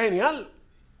 encontró la idea genial.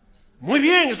 Muy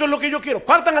bien, eso es lo que yo quiero,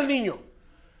 partan al niño.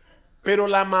 Pero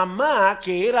la mamá,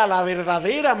 que era la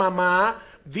verdadera mamá,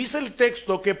 dice el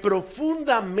texto que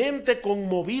profundamente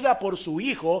conmovida por su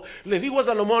hijo, le dijo a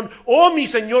Salomón, oh mi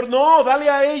señor, no, dale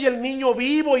a ella el niño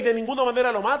vivo y de ninguna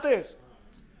manera lo mates.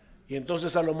 Y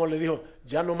entonces Salomón le dijo,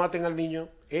 ya no maten al niño,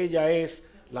 ella es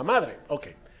la madre. Ok.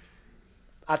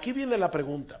 Aquí viene la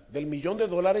pregunta del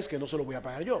 $1.000.000 que no se lo voy a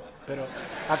pagar yo, pero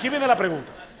aquí viene la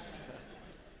pregunta.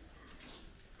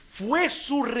 ¿Fue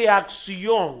su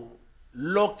reacción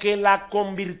lo que la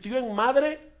convirtió en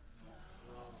madre?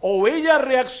 ¿O ella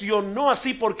reaccionó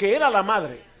así porque era la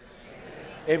madre?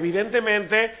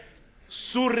 Evidentemente,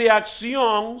 su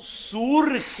reacción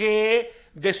surge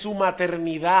de su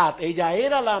maternidad. Ella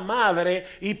era la madre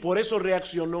y por eso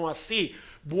reaccionó así.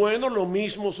 Bueno, lo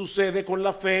mismo sucede con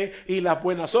la fe y las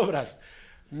buenas obras.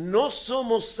 No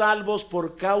somos salvos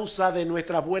por causa de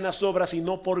nuestras buenas obras,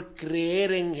 sino por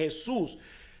creer en Jesús.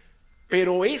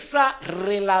 Pero esa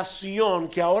relación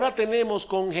que ahora tenemos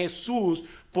con Jesús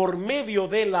por medio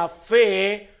de la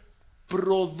fe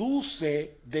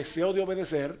produce deseo de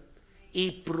obedecer y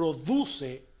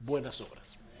produce buenas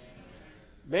obras.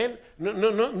 ¿Ven?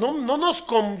 No nos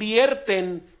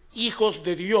convierten hijos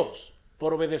de Dios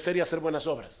por obedecer y hacer buenas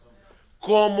obras,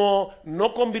 como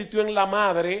no convirtió en la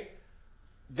madre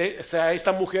de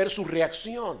esta mujer su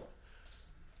reacción.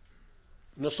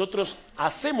 Nosotros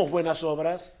hacemos buenas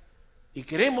obras y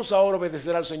queremos ahora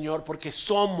obedecer al Señor porque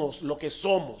somos lo que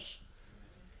somos,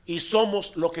 y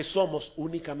somos lo que somos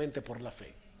únicamente por la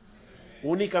fe,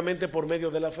 únicamente por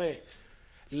medio de la fe.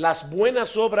 Las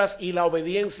buenas obras y la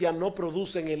obediencia no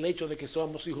producen el hecho de que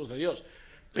somos hijos de Dios,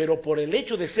 pero por el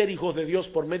hecho de ser hijos de Dios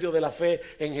por medio de la fe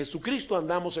en Jesucristo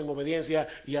andamos en obediencia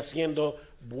y haciendo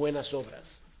buenas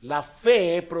obras. La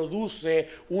fe produce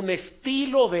un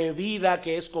estilo de vida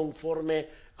que es conforme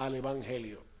al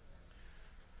Evangelio.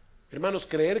 Hermanos,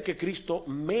 creer que Cristo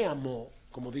me amó,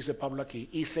 como dice Pablo aquí,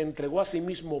 y se entregó a sí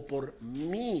mismo por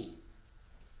mí.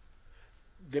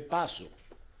 De paso,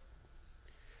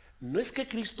 No es que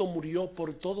Cristo murió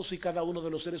por todos y cada uno de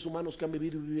los seres humanos que han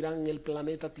vivido y vivirán en el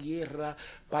planeta Tierra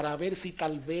para ver si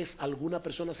tal vez alguna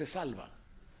persona se salva.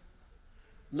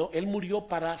 No, Él murió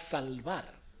para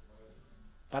salvar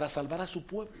a su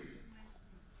pueblo.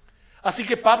 Así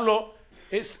que Pablo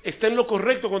está en lo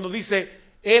correcto cuando dice,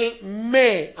 Él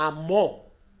me amó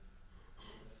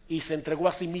y se entregó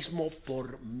a sí mismo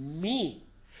por mí.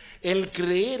 El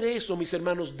creer eso, mis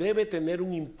hermanos, debe tener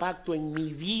un impacto en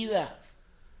mi vida,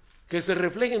 que se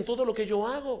refleje en todo lo que yo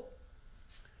hago.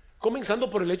 Comenzando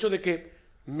por el hecho de que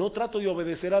no trato de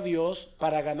obedecer a Dios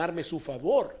para ganarme su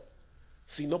favor,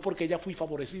 sino porque ya fui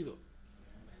favorecido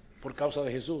por causa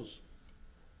de Jesús.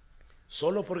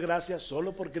 Solo por gracia,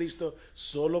 solo por Cristo,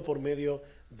 solo por medio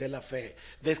de la fe.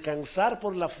 Descansar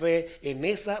por la fe en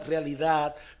esa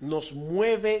realidad nos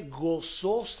mueve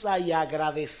gozosa y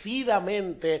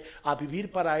agradecidamente a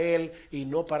vivir para Él y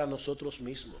no para nosotros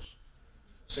mismos.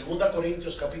 2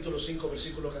 Corintios capítulo 5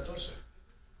 versículo 14.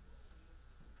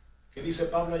 ¿Qué dice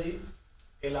Pablo allí?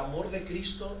 El amor de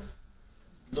Cristo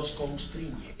nos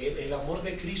constriñe, el amor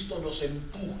de Cristo nos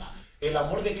empuja, el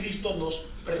amor de Cristo nos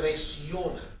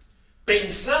presiona.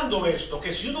 Pensando esto,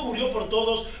 que si uno murió por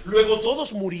todos, luego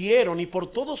todos murieron y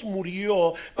por todos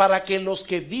murió, para que los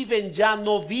que viven ya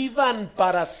no vivan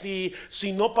para sí,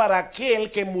 sino para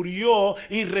aquel que murió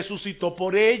y resucitó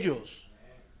por ellos.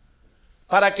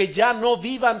 Para que ya no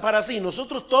vivan para sí.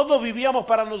 Nosotros todos vivíamos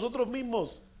para nosotros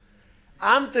mismos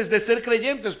antes de ser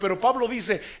creyentes, pero Pablo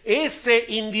dice, ese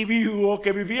individuo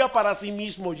que vivía para sí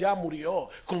mismo ya murió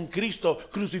con Cristo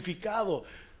crucificado,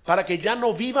 para que ya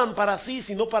no vivan para sí,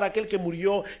 sino para aquel que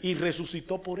murió y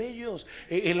resucitó por ellos.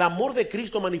 El amor de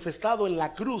Cristo manifestado en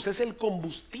la cruz es el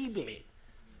combustible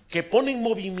que pone en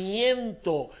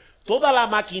movimiento toda la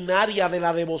maquinaria de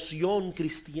la devoción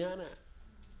cristiana.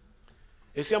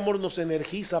 Ese amor nos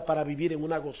energiza para vivir en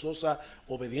una gozosa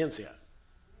obediencia.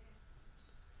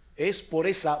 Es por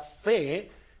esa fe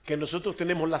que nosotros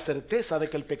tenemos la certeza de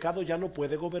que el pecado ya no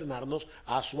puede gobernarnos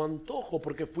a su antojo,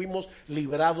 porque fuimos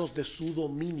librados de su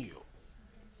dominio.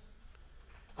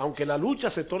 Aunque la lucha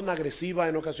se torna agresiva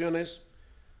en ocasiones,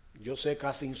 yo sé,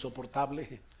 casi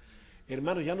insoportable,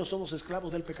 hermanos, ya no somos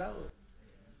esclavos del pecado.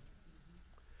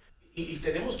 Y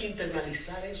tenemos que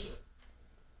internalizar eso.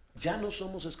 Ya no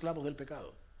somos esclavos del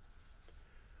pecado.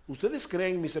 ¿Ustedes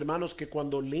creen, mis hermanos, que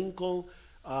cuando Lincoln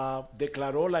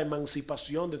declaró la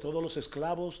emancipación de todos los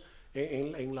esclavos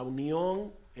en la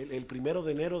Unión el 1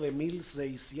 de enero de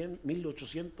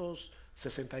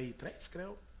 1863,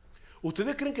 creo?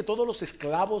 ¿Ustedes creen que todos los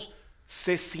esclavos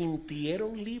se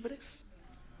sintieron libres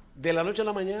de la noche a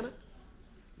la mañana?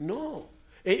 No.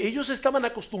 Ellos estaban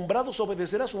acostumbrados a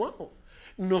obedecer a su amo.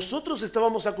 Nosotros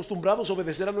estábamos acostumbrados a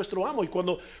obedecer a nuestro amo, y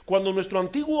cuando nuestro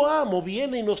antiguo amo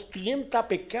viene y nos tienta a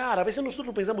pecar, a veces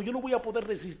nosotros pensamos, yo no voy a poder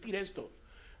resistir esto.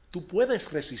 Tú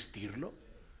puedes resistirlo,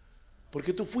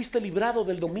 porque tú fuiste librado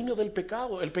del dominio del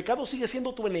pecado. El pecado sigue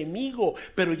siendo tu enemigo,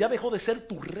 pero ya dejó de ser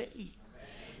tu rey.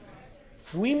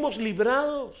 Fuimos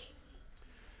librados,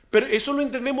 pero eso lo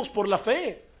entendemos por la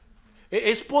fe.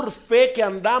 Es por fe que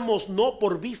andamos, no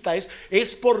por vista.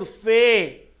 Es por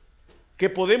fe que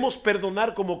podemos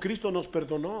perdonar como Cristo nos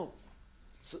perdonó.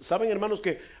 ¿Saben, hermanos,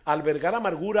 que albergar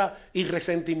amargura y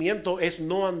resentimiento es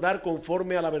no andar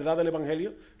conforme a la verdad del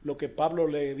Evangelio? Lo que Pablo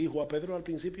le dijo a Pedro al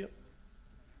principio,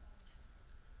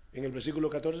 en el versículo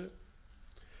 14.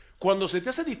 Cuando se te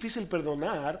hace difícil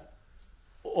perdonar,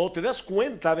 o te das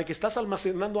cuenta de que estás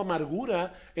almacenando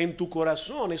amargura en tu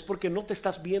corazón, es porque no te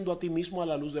estás viendo a ti mismo a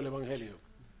la luz del Evangelio.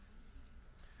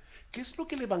 ¿Qué es lo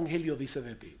que el Evangelio dice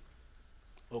de ti?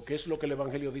 ¿O qué es lo que el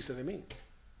Evangelio dice de mí?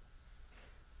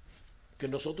 ¿Que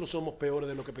nosotros somos peores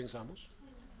de lo que pensamos?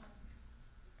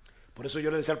 Por eso yo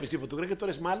le decía al principio, ¿tú crees que tú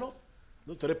eres malo?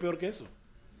 No, tú eres peor que eso.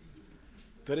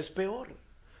 Tú eres peor.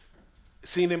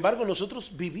 Sin embargo,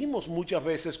 nosotros vivimos muchas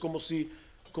veces como si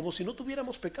no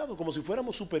tuviéramos pecado, como si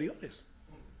fuéramos superiores.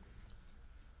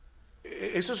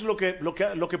 Eso es lo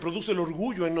que produce el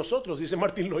orgullo en nosotros, dice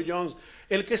Martin Lloyd-Jones.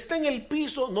 El que está en el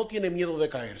piso no tiene miedo de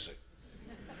caerse.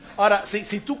 Ahora,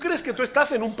 si tú crees que tú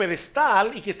estás en un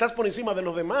pedestal y que estás por encima de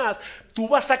los demás, tú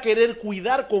vas a querer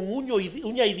cuidar con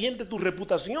uña y diente tu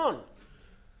reputación.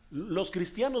 Los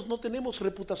cristianos no tenemos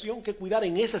reputación que cuidar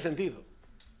en ese sentido.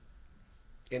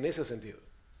 En ese sentido.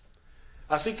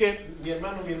 Así que, mi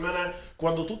hermano, mi hermana,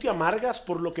 cuando tú te amargas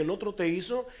por lo que el otro te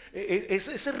hizo,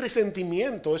 ese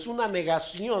resentimiento es una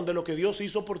negación de lo que Dios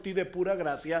hizo por ti de pura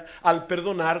gracia al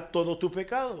perdonar todos tus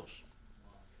pecados.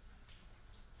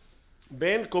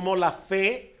 ¿Ven cómo la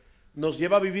fe nos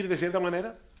lleva a vivir de cierta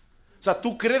manera? O sea,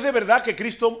 ¿tú crees de verdad que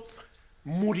Cristo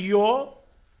murió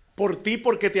por ti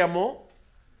porque te amó?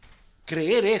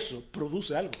 Creer eso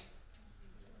produce algo.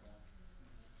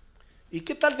 ¿Y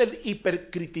qué tal del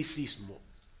hipercriticismo?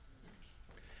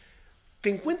 ¿Te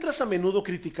encuentras a menudo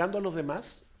criticando a los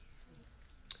demás?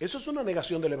 ¿Eso es una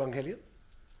negación del Evangelio?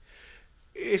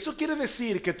 Eso quiere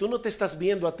decir que tú no te estás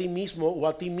viendo a ti mismo o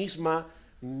a ti misma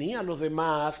ni a los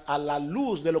demás a la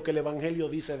luz de lo que el Evangelio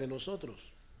dice de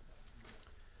nosotros.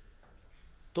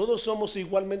 Todos somos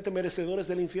igualmente merecedores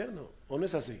del infierno, ¿o no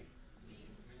es así?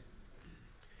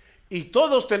 Y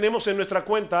todos tenemos en nuestra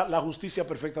cuenta la justicia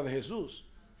perfecta de Jesús.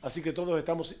 Así que todos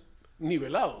estamos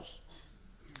nivelados.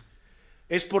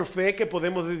 Es por fe que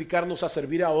podemos dedicarnos a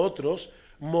servir a otros,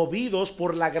 movidos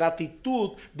por la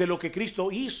gratitud de lo que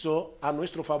Cristo hizo a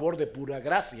nuestro favor de pura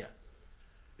gracia.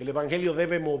 El Evangelio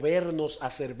debe movernos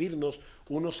a servirnos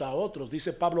unos a otros.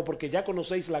 Dice Pablo, porque ya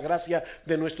conocéis la gracia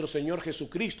de nuestro Señor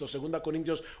Jesucristo, 2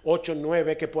 Corintios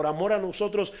 8:9, que por amor a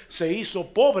nosotros se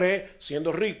hizo pobre,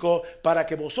 siendo rico, para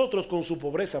que vosotros con su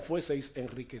pobreza fueseis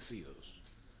enriquecidos.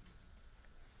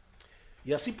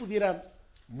 Y así pudiera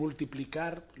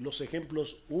multiplicar los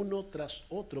ejemplos uno tras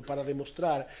otro para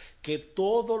demostrar que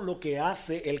todo lo que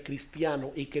hace el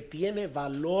cristiano y que tiene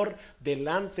valor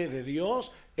delante de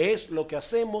Dios es lo que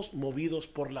hacemos movidos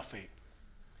por la fe.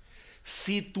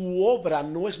 Si tu obra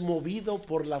no es movido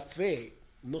por la fe,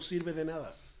 no sirve de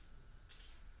nada.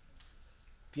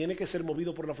 Tiene que ser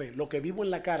movido por la fe. Lo que vivo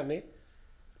en la carne,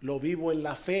 lo vivo en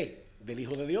la fe del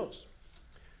Hijo de Dios.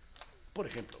 Por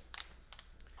ejemplo,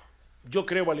 yo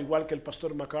creo, al igual que el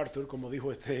pastor MacArthur, como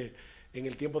dijo en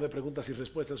el tiempo de preguntas y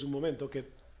respuestas hace un momento, que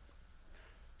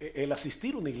el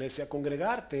asistir a una iglesia,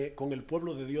 congregarte con el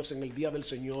pueblo de Dios en el día del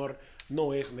Señor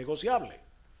no es negociable.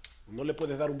 No le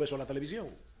puedes dar un beso a la televisión,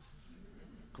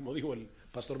 como dijo el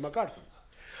pastor MacArthur.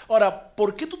 Ahora,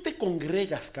 ¿por qué tú te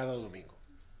congregas cada domingo?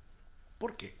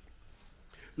 ¿Por qué?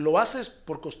 ¿Lo haces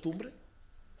por costumbre?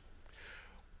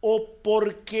 ¿O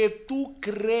porque tú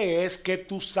crees que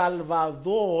tu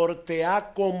Salvador te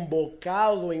ha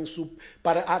convocado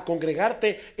a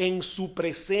congregarte en su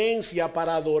presencia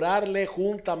para adorarle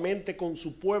juntamente con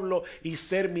su pueblo y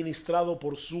ser ministrado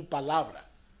por su palabra?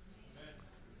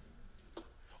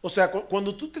 O sea,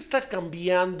 cuando tú te estás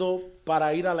cambiando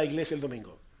para ir a la iglesia el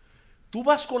domingo, ¿tú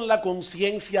vas con la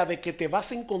conciencia de que te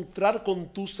vas a encontrar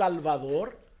con tu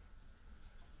Salvador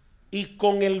y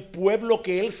con el pueblo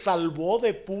que Él salvó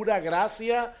de pura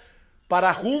gracia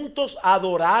para juntos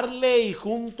adorarle y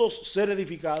juntos ser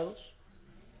edificados?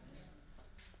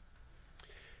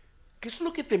 ¿Qué es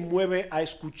lo que te mueve a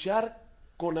escuchar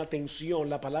con atención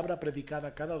la palabra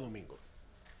predicada cada domingo?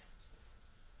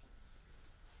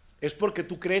 ¿Es porque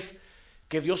tú crees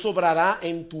que Dios obrará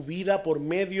en tu vida por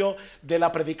medio de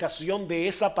la predicación de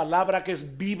esa palabra que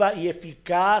es viva y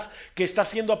eficaz, que está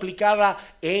siendo aplicada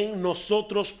en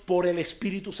nosotros por el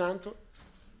Espíritu Santo?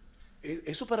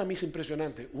 Eso para mí es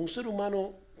impresionante. Un ser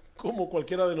humano como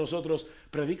cualquiera de nosotros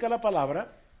predica la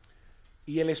palabra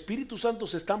y el Espíritu Santo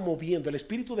se está moviendo, el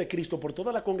Espíritu de Cristo por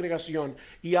toda la congregación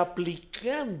y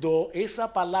aplicando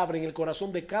esa palabra en el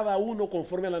corazón de cada uno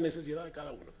conforme a la necesidad de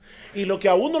cada uno. Y lo que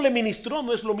a uno le ministró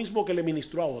no es lo mismo que le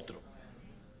ministró a otro.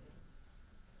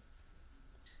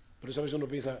 Por eso a veces uno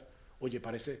piensa, oye,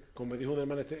 parece, como me dijo una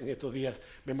hermana en estos días,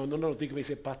 me mandó una noticia que me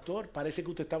dice, pastor, parece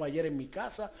que usted estaba ayer en mi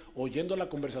casa oyendo la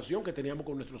conversación que teníamos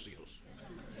con nuestros hijos.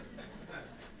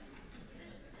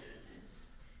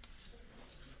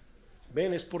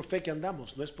 Ven, es por fe que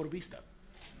andamos, no es por vista.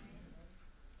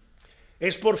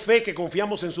 Es por fe que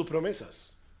confiamos en sus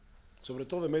promesas, sobre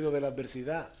todo en medio de la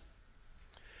adversidad.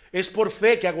 Es por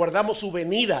fe que aguardamos su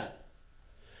venida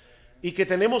y que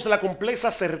tenemos la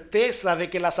completa certeza de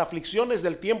que las aflicciones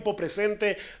del tiempo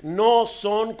presente no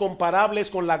son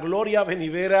comparables con la gloria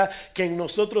venidera que en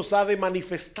nosotros ha de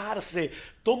manifestarse.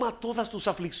 Toma todas tus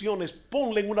aflicciones,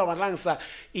 ponle en una balanza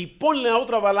y ponle a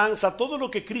otra balanza todo lo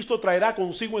que Cristo traerá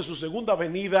consigo en su segunda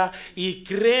venida, y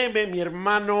créeme, mi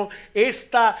hermano,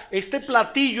 este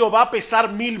platillo va a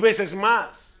pesar 1000 veces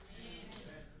más.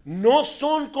 No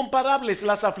son comparables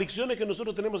las aflicciones que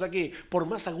nosotros tenemos aquí, por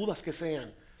más agudas que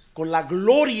sean, con la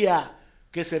gloria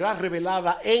que será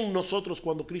revelada en nosotros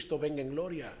cuando Cristo venga en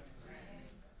gloria.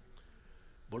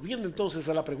 Volviendo entonces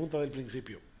a la pregunta del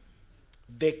principio,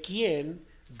 ¿de quién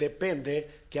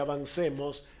depende que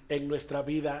avancemos en nuestra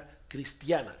vida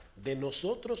cristiana? ¿De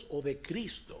nosotros o de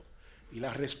Cristo? Y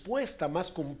la respuesta más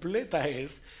completa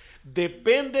es: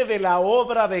 depende de la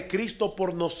obra de Cristo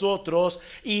por nosotros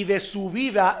y de su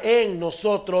vida en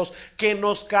nosotros, que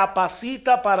nos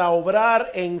capacita para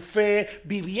obrar en fe,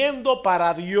 viviendo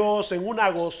para Dios en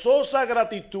una gozosa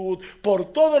gratitud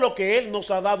por todo lo que Él nos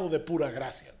ha dado de pura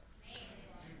gracia.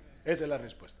 Esa es la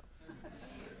respuesta.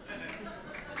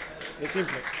 Es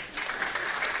simple.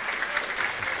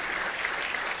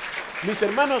 Mis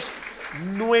hermanos,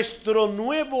 Nuestro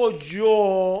nuevo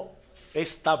yo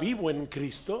está vivo en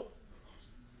Cristo.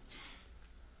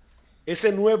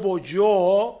 Ese nuevo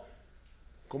yo,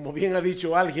 como bien ha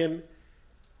dicho alguien,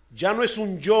 ya no es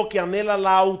un yo que anhela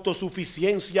la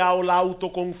autosuficiencia o la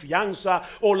autoconfianza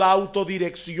o la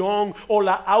autodirección o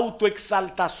la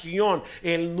autoexaltación.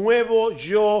 El nuevo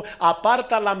yo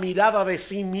aparta la mirada de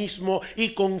sí mismo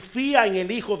y confía en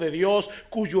el Hijo de Dios,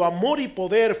 cuyo amor y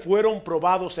poder fueron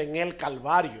probados en el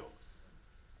Calvario.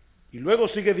 Y luego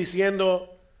sigue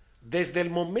diciendo, desde el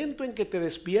momento en que te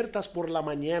despiertas por la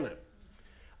mañana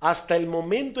hasta el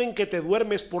momento en que te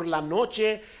duermes por la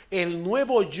noche, el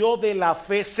nuevo yo de la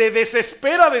fe se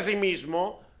desespera de sí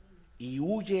mismo y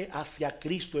huye hacia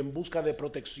Cristo en busca de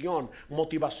protección,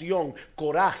 motivación,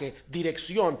 coraje,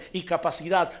 dirección y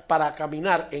capacidad para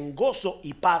caminar en gozo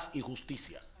y paz y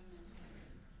justicia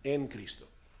en Cristo,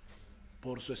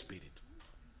 por su Espíritu.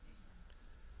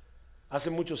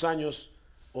 Hace muchos años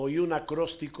oí un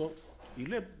acróstico, y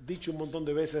lo he dicho un montón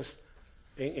de veces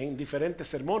en diferentes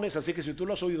sermones, así que si tú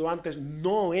lo has oído antes,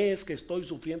 no es que estoy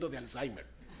sufriendo de Alzheimer.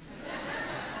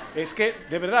 Es que,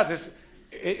 de verdad,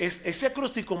 ese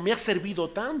acróstico me ha servido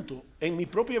tanto en mi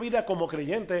propia vida como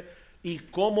creyente y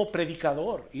como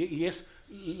predicador. Y es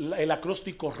el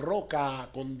acróstico ROCA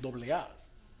con doble A.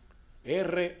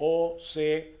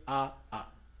 ROCAA.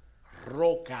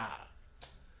 ROCA.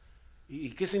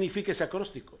 ¿Y qué significa ese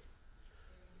acróstico?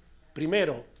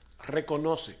 Primero,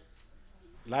 reconoce.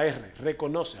 La R,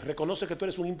 reconoce que tú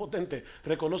eres un impotente,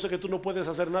 reconoce que tú no puedes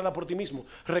hacer nada por ti mismo,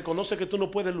 reconoce que tú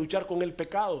no puedes luchar con el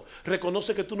pecado,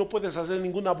 reconoce que tú no puedes hacer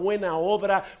ninguna buena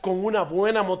obra con una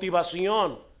buena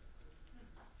motivación.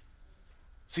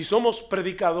 Si somos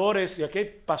predicadores, y aquí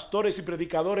hay pastores y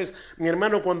predicadores, mi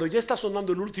hermano, cuando ya está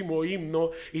sonando el último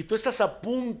himno y tú estás a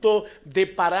punto de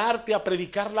pararte a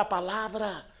predicar la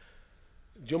palabra,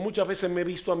 yo muchas veces me he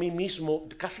visto a mí mismo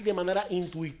casi de manera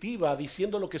intuitiva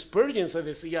diciendo lo que Spurgeon se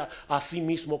decía a sí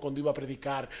mismo cuando iba a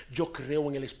predicar: yo creo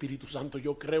en el Espíritu Santo,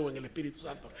 yo creo en el Espíritu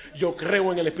Santo, yo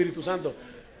creo en el Espíritu Santo.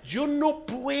 Yo no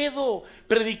puedo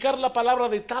predicar la palabra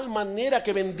de tal manera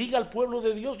que bendiga al pueblo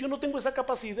de Dios. Yo no tengo esa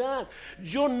capacidad.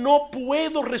 Yo no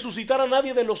puedo resucitar a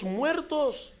nadie de los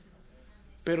muertos,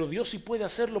 pero Dios sí puede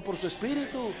hacerlo por su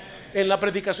Espíritu en la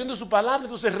predicación de su palabra.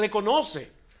 Entonces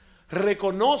reconoce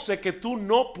que tú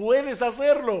no puedes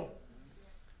hacerlo.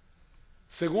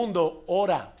 Segundo,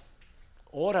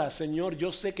 ora, Señor,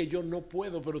 yo sé que yo no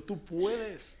puedo, pero tú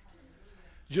puedes.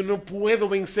 Yo no puedo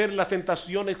vencer las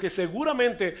tentaciones que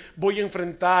seguramente voy a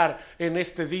enfrentar en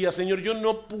este día. Señor, yo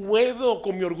no puedo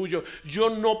con mi orgullo, yo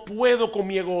no puedo con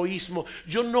mi egoísmo,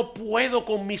 yo no puedo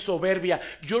con mi soberbia,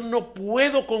 yo no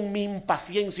puedo con mi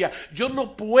impaciencia, yo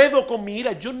no puedo con mi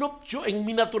ira, yo en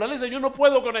mi naturaleza yo no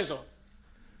puedo con eso.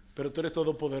 Pero tú eres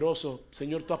todopoderoso,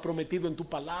 Señor, tú has prometido en tu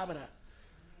palabra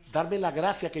darme la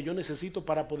gracia que yo necesito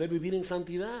para poder vivir en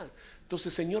santidad.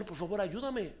 Entonces, Señor, por favor,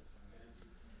 ayúdame.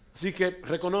 Así que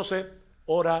reconoce,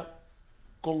 ora,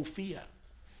 confía.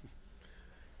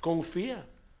 Confía.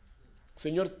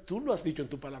 Señor, tú lo has dicho en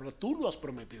tu palabra, tú lo has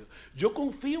prometido. Yo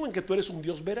confío en que tú eres un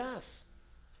Dios veraz.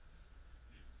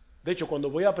 De hecho, cuando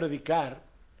voy a predicar,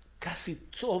 casi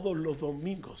todos los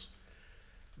domingos,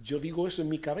 yo digo eso en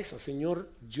mi cabeza: Señor,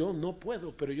 yo no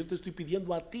puedo, pero yo te estoy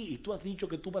pidiendo a ti, y tú has dicho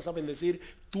que tú vas a bendecir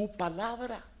tu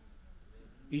palabra.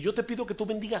 Y yo te pido que tú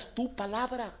bendigas tu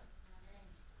palabra.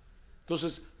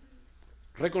 Entonces,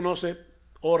 reconoce,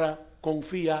 ora,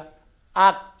 confía,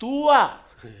 actúa.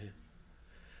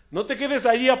 No te quedes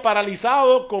ahí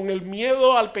paralizado con el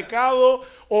miedo al pecado,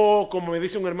 o como me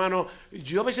dice un hermano,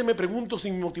 yo a veces me pregunto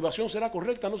si mi motivación será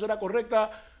correcta, no será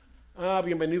correcta.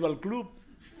 Bienvenido al club.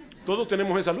 Todos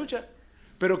tenemos esa lucha.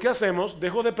 Pero ¿qué hacemos?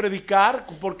 Dejo de predicar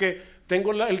porque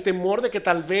tengo el temor de que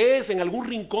tal vez en algún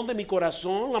rincón de mi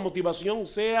corazón la motivación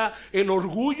sea el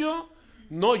orgullo.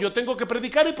 No, yo tengo que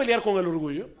predicar y pelear con el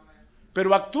orgullo.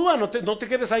 Pero actúa, no te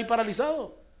quedes ahí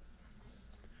paralizado.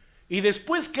 Y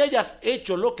después que hayas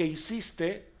hecho lo que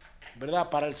hiciste, ¿verdad?,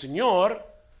 para el Señor,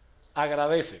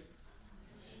 agradece.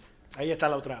 Ahí está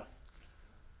la otra.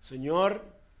 Señor,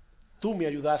 tú me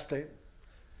ayudaste.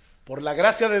 Por la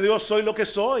gracia de Dios soy lo que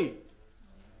soy.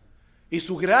 Y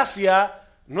su gracia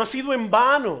no ha sido en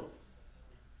vano.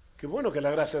 Qué bueno que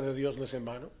la gracia de Dios no es en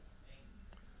vano.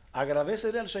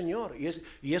 Agradecele al Señor,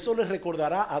 y eso le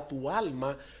recordará a tu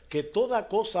alma que toda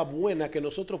cosa buena que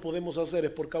nosotros podemos hacer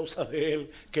es por causa de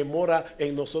Él, que mora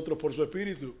en nosotros por su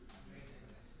Espíritu.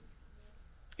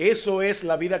 Eso es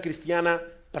la vida cristiana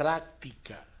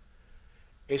práctica.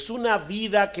 Es una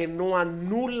vida que no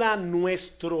anula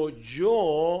nuestro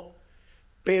yo,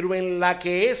 pero en la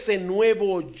que ese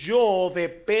nuevo yo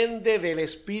depende del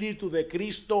Espíritu de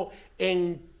Cristo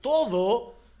en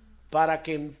todo para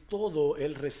que en todo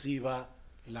Él reciba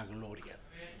la gloria.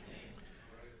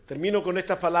 Termino con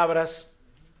estas palabras,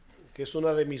 que es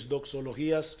una de mis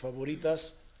doxologías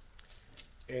favoritas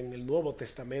en el Nuevo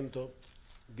Testamento.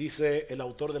 Dice el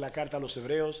autor de la carta a los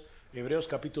Hebreos, Hebreos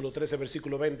capítulo 13,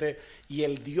 versículo 20, y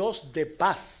el Dios de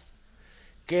paz,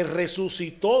 que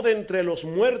resucitó de entre los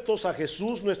muertos a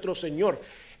Jesús nuestro Señor,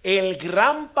 el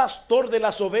gran pastor de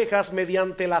las ovejas,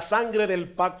 mediante la sangre del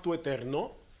pacto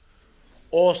eterno,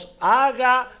 os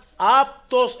haga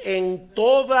aptos en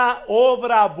toda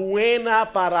obra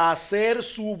buena para hacer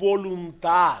su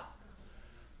voluntad.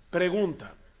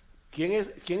 Pregunta, ¿quién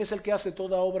es el que hace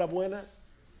toda obra buena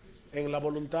en la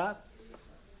voluntad?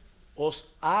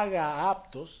 Os haga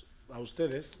aptos a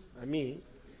ustedes, a mí,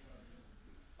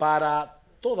 para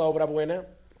toda obra buena,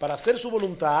 para hacer su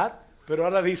voluntad, pero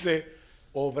ahora dice,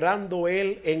 obrando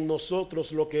Él en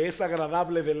nosotros lo que es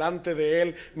agradable delante de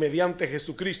Él, mediante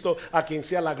Jesucristo, a quien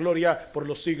sea la gloria por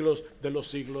los siglos de los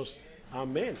siglos.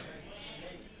 Amén.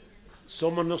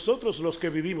 Somos nosotros los que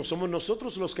vivimos, somos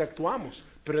nosotros los que actuamos,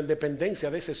 pero en dependencia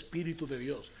de ese Espíritu de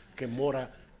Dios que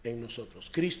mora en nosotros.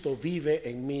 Cristo vive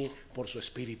en mí por su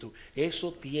Espíritu.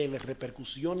 Eso tiene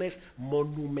repercusiones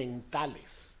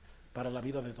monumentales para la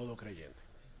vida de todo creyente.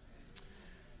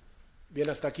 Bien,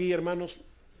 hasta aquí, hermanos,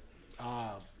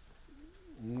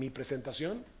 mi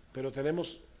presentación, pero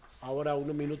tenemos ahora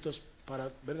unos minutos para,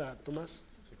 ¿verdad, Tomás?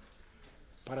 Sí.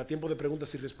 Para tiempo de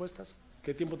preguntas y respuestas.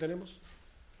 ¿Qué tiempo tenemos?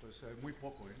 Pues muy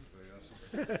poco, ¿eh?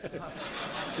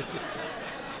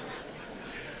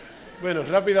 Bueno,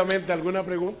 rápidamente alguna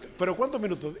pregunta. ¿Pero cuántos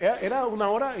minutos? ¿Era una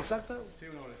hora exacta? Sí,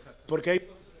 una hora exacta. Porque hay...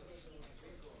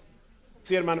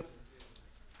 Sí, hermano.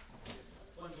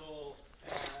 Cuando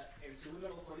en 2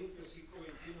 Corintios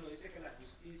 5:21 dice que la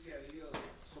justicia de Dios,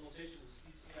 somos hechos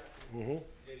justicia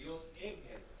de Dios en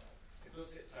Él.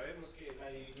 Entonces sabemos que la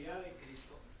divinidad de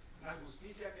Cristo, la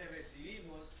justicia que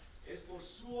recibimos es por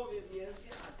su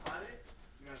obediencia al Padre,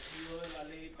 nacido de la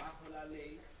ley, bajo la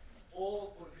ley,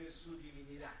 o porque es su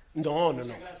divinidad. No.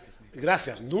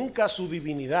 Gracias. Nunca su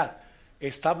divinidad.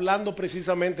 Está hablando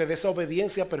precisamente de esa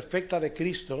obediencia perfecta de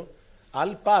Cristo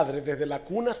al Padre, desde la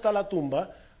cuna hasta la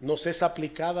tumba, nos es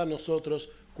aplicada a nosotros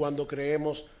cuando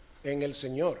creemos en el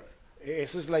Señor.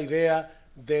 Esa es la idea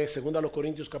de 2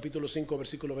 Corintios capítulo 5,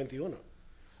 versículo 21.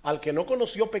 Al que no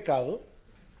conoció pecado,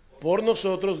 por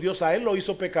nosotros Dios a él lo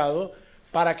hizo pecado,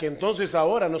 para que entonces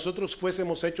ahora nosotros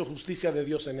fuésemos hechos justicia de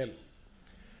Dios en él.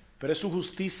 Pero es su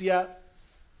justicia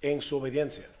en su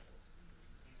obediencia,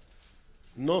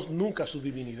 no nunca su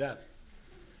divinidad.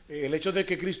 El hecho de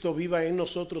que Cristo viva en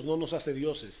nosotros no nos hace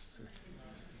dioses,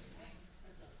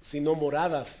 sino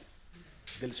moradas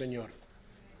del Señor.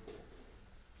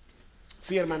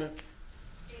 Sí, hermana.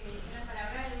 En la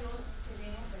palabra de Dios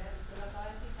tenemos, ¿verdad? Usted lo acaba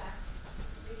de explicar,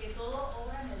 de que todo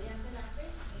obra mediante la fe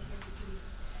en Jesucristo.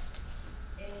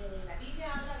 La Biblia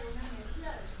habla de una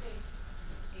medida de fe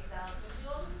que está dado por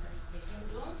Dios, es un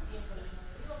don y es por el amor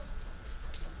de Dios.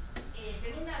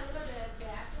 Tengo una duda de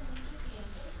hace mucho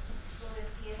tiempo sobre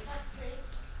si esa fe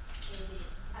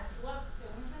actúa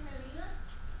según esa medida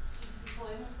y si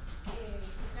podemos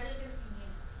buscar el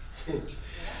crecimiento.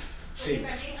 ¿Verdad? Sí. Porque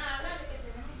también habla de que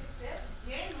tenemos que ser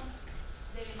llenos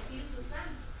del Espíritu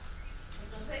Santo.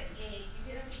 Entonces,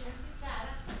 quisiera que usted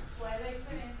explicara cuál es la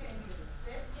diferencia entre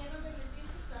ser llenos del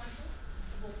Espíritu Santo,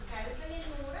 buscar esa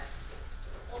llenura,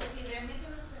 o si realmente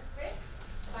nuestra fe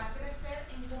va a crecer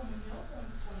en comunión con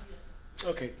Dios.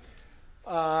 Ok.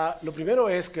 Lo primero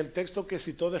es que el texto que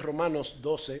citó de Romanos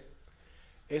 12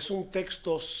 es un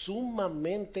texto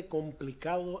sumamente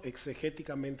complicado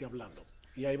exegéticamente hablando.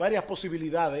 Y hay varias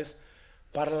posibilidades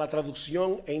para la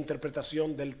traducción e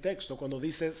interpretación del texto, cuando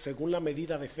dice según la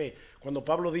medida de fe. Cuando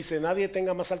Pablo dice, nadie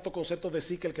tenga más alto concepto de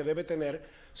sí que el que debe tener,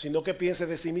 sino que piense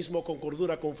de sí mismo con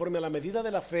cordura, conforme a la medida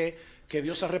de la fe que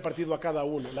Dios ha repartido a cada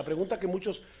uno. La pregunta que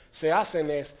muchos se hacen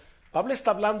es, ¿Pablo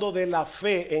está hablando de la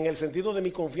fe en el sentido de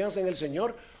mi confianza en el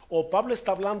Señor? ¿O Pablo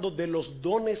está hablando de los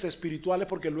dones espirituales?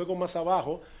 Porque luego más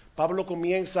abajo, Pablo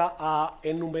comienza a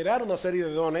enumerar una serie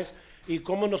de dones y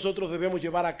cómo nosotros debemos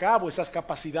llevar a cabo esas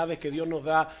capacidades que Dios nos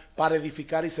da para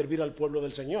edificar y servir al pueblo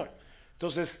del Señor.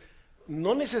 Entonces,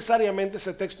 no necesariamente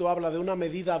ese texto habla de una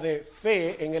medida de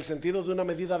fe en el sentido de una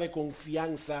medida de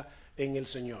confianza en el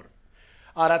Señor.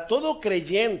 Ahora, todo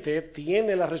creyente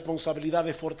tiene la responsabilidad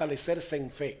de fortalecerse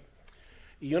en fe.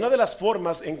 Y una de las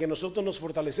formas en que nosotros nos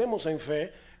fortalecemos en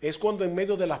fe es cuando en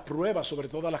medio de las pruebas, sobre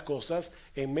todas las cosas,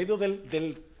 en medio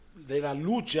de la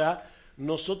lucha,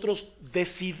 nosotros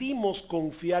decidimos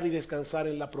confiar y descansar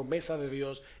en la promesa de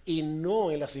Dios y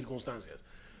no en las circunstancias.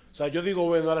 O sea, yo digo,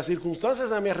 bueno, a las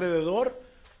circunstancias a mi alrededor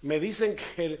me dicen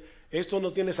que esto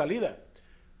no tiene salida.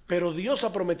 Pero Dios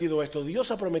ha prometido esto,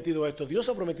 Dios ha prometido esto, Dios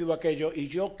ha prometido aquello, y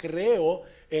yo creo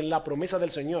en la promesa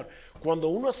del Señor. Cuando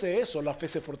uno hace eso, la fe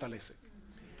se fortalece.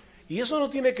 Y eso no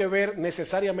tiene que ver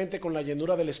necesariamente con la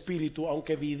llenura del Espíritu,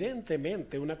 aunque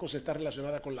evidentemente una cosa está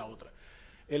relacionada con la otra.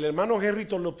 El hermano Henry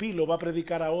Tolopilo va a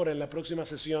predicar ahora en la próxima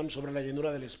sesión sobre la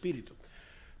llenura del Espíritu.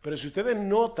 Pero si ustedes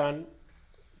notan,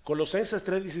 Colosenses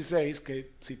 3:16,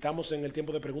 que citamos en el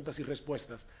tiempo de preguntas y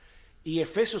respuestas, y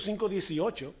Efesios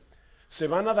 5:18, se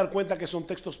van a dar cuenta que son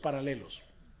textos paralelos.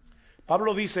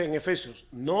 Pablo dice en Efesios: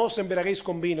 no os embriaguéis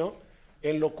con vino,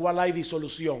 en lo cual hay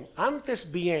disolución. Antes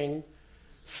bien,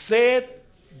 sed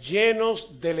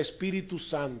llenos del Espíritu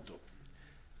Santo.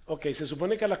 Ok, se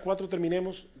supone que a las 4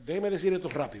 terminemos. Déjenme decir esto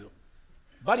rápido.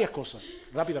 Varias cosas,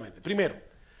 rápidamente. Primero,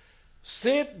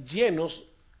 sed llenos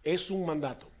es un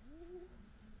mandato.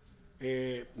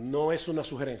 No es una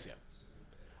sugerencia.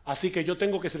 Así que yo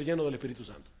tengo que ser lleno del Espíritu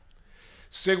Santo.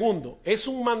 Segundo, es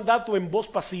un mandato en voz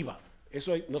pasiva.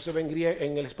 Eso no se ve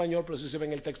en el español, pero sí se ve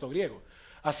en el texto griego.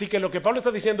 Así que lo que Pablo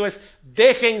está diciendo es: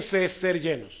 déjense ser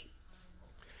llenos.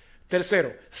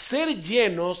 Tercero, ser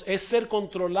llenos es ser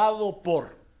controlado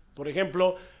por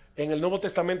ejemplo, en el Nuevo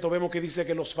Testamento vemos que dice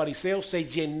que los fariseos se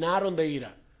llenaron de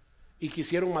ira y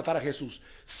quisieron matar a Jesús.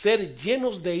 Ser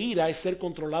llenos de ira es ser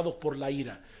controlados por la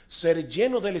ira. Ser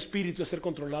lleno del Espíritu es ser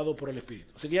controlado por el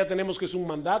Espíritu. Así que ya tenemos que es un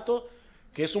mandato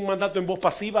en voz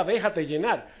pasiva: déjate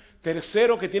llenar.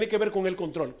 Tercero, que tiene que ver con el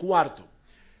control. Cuarto,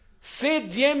 sed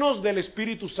llenos del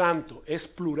Espíritu Santo, es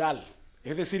plural.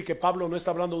 Es decir, que Pablo no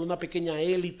está hablando de una pequeña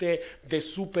élite de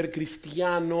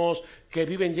supercristianos que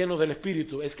viven llenos del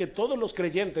Espíritu. Es que todos los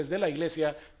creyentes de la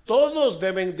iglesia, todos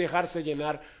deben dejarse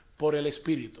llenar por el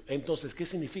Espíritu. Entonces, ¿qué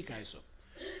significa eso?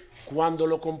 Cuando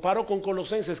lo comparo con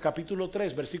Colosenses capítulo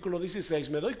 3, versículo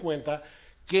 16, me doy cuenta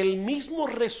que el mismo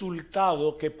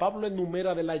resultado que Pablo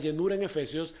enumera de la llenura en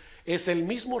Efesios es el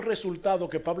mismo resultado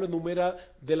que Pablo enumera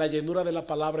de la llenura de la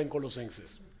palabra en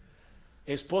Colosenses.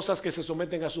 Esposas que se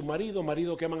someten a su marido,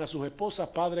 maridos que aman a sus esposas,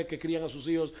 padres que crían a sus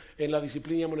hijos en la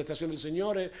disciplina y amonestación del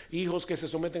Señor, hijos que se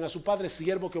someten a su padre,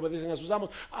 siervos que obedecen a sus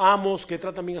amos, amos que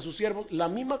tratan bien a sus siervos, la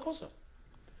misma cosa.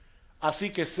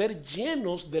 Así que ser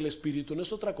llenos del Espíritu no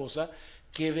es otra cosa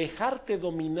que dejarte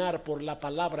dominar por la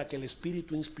palabra que el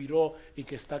Espíritu inspiró y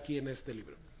que está aquí en este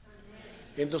libro.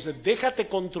 Entonces déjate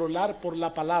controlar por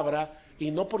la palabra y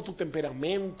no por tu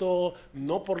temperamento,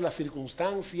 no por las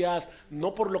circunstancias,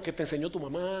 no por lo que te enseñó tu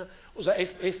mamá. O sea,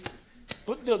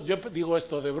 pues yo digo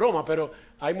esto de broma, pero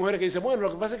hay mujeres que dicen: bueno,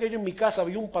 lo que pasa es que yo en mi casa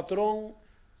vi un patrón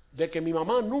de que mi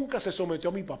mamá nunca se sometió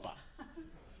a mi papá.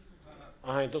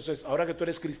 Ajá, entonces ahora que tú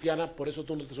eres cristiana, por eso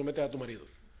tú no te sometes a tu marido.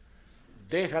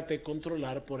 Déjate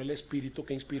controlar por el Espíritu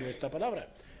que inspiró esta palabra.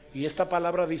 Y esta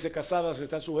palabra dice: casadas,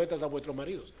 están sujetas a vuestros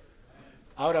maridos.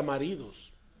 Ahora,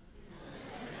 maridos.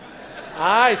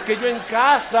 Es que yo en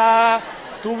casa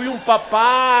tuve un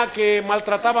papá que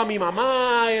maltrataba a mi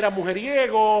mamá, era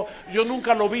mujeriego, yo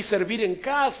nunca lo vi servir en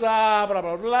casa, bla,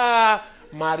 bla, bla.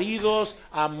 Maridos,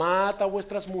 amad a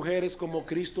vuestras mujeres como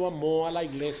Cristo amó a la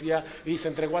iglesia y se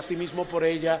entregó a sí mismo por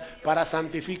ella para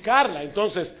santificarla.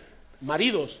 Entonces,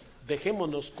 maridos,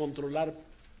 dejémonos controlar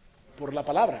por la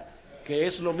palabra, que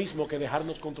es lo mismo que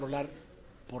dejarnos controlar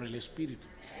por el Espíritu.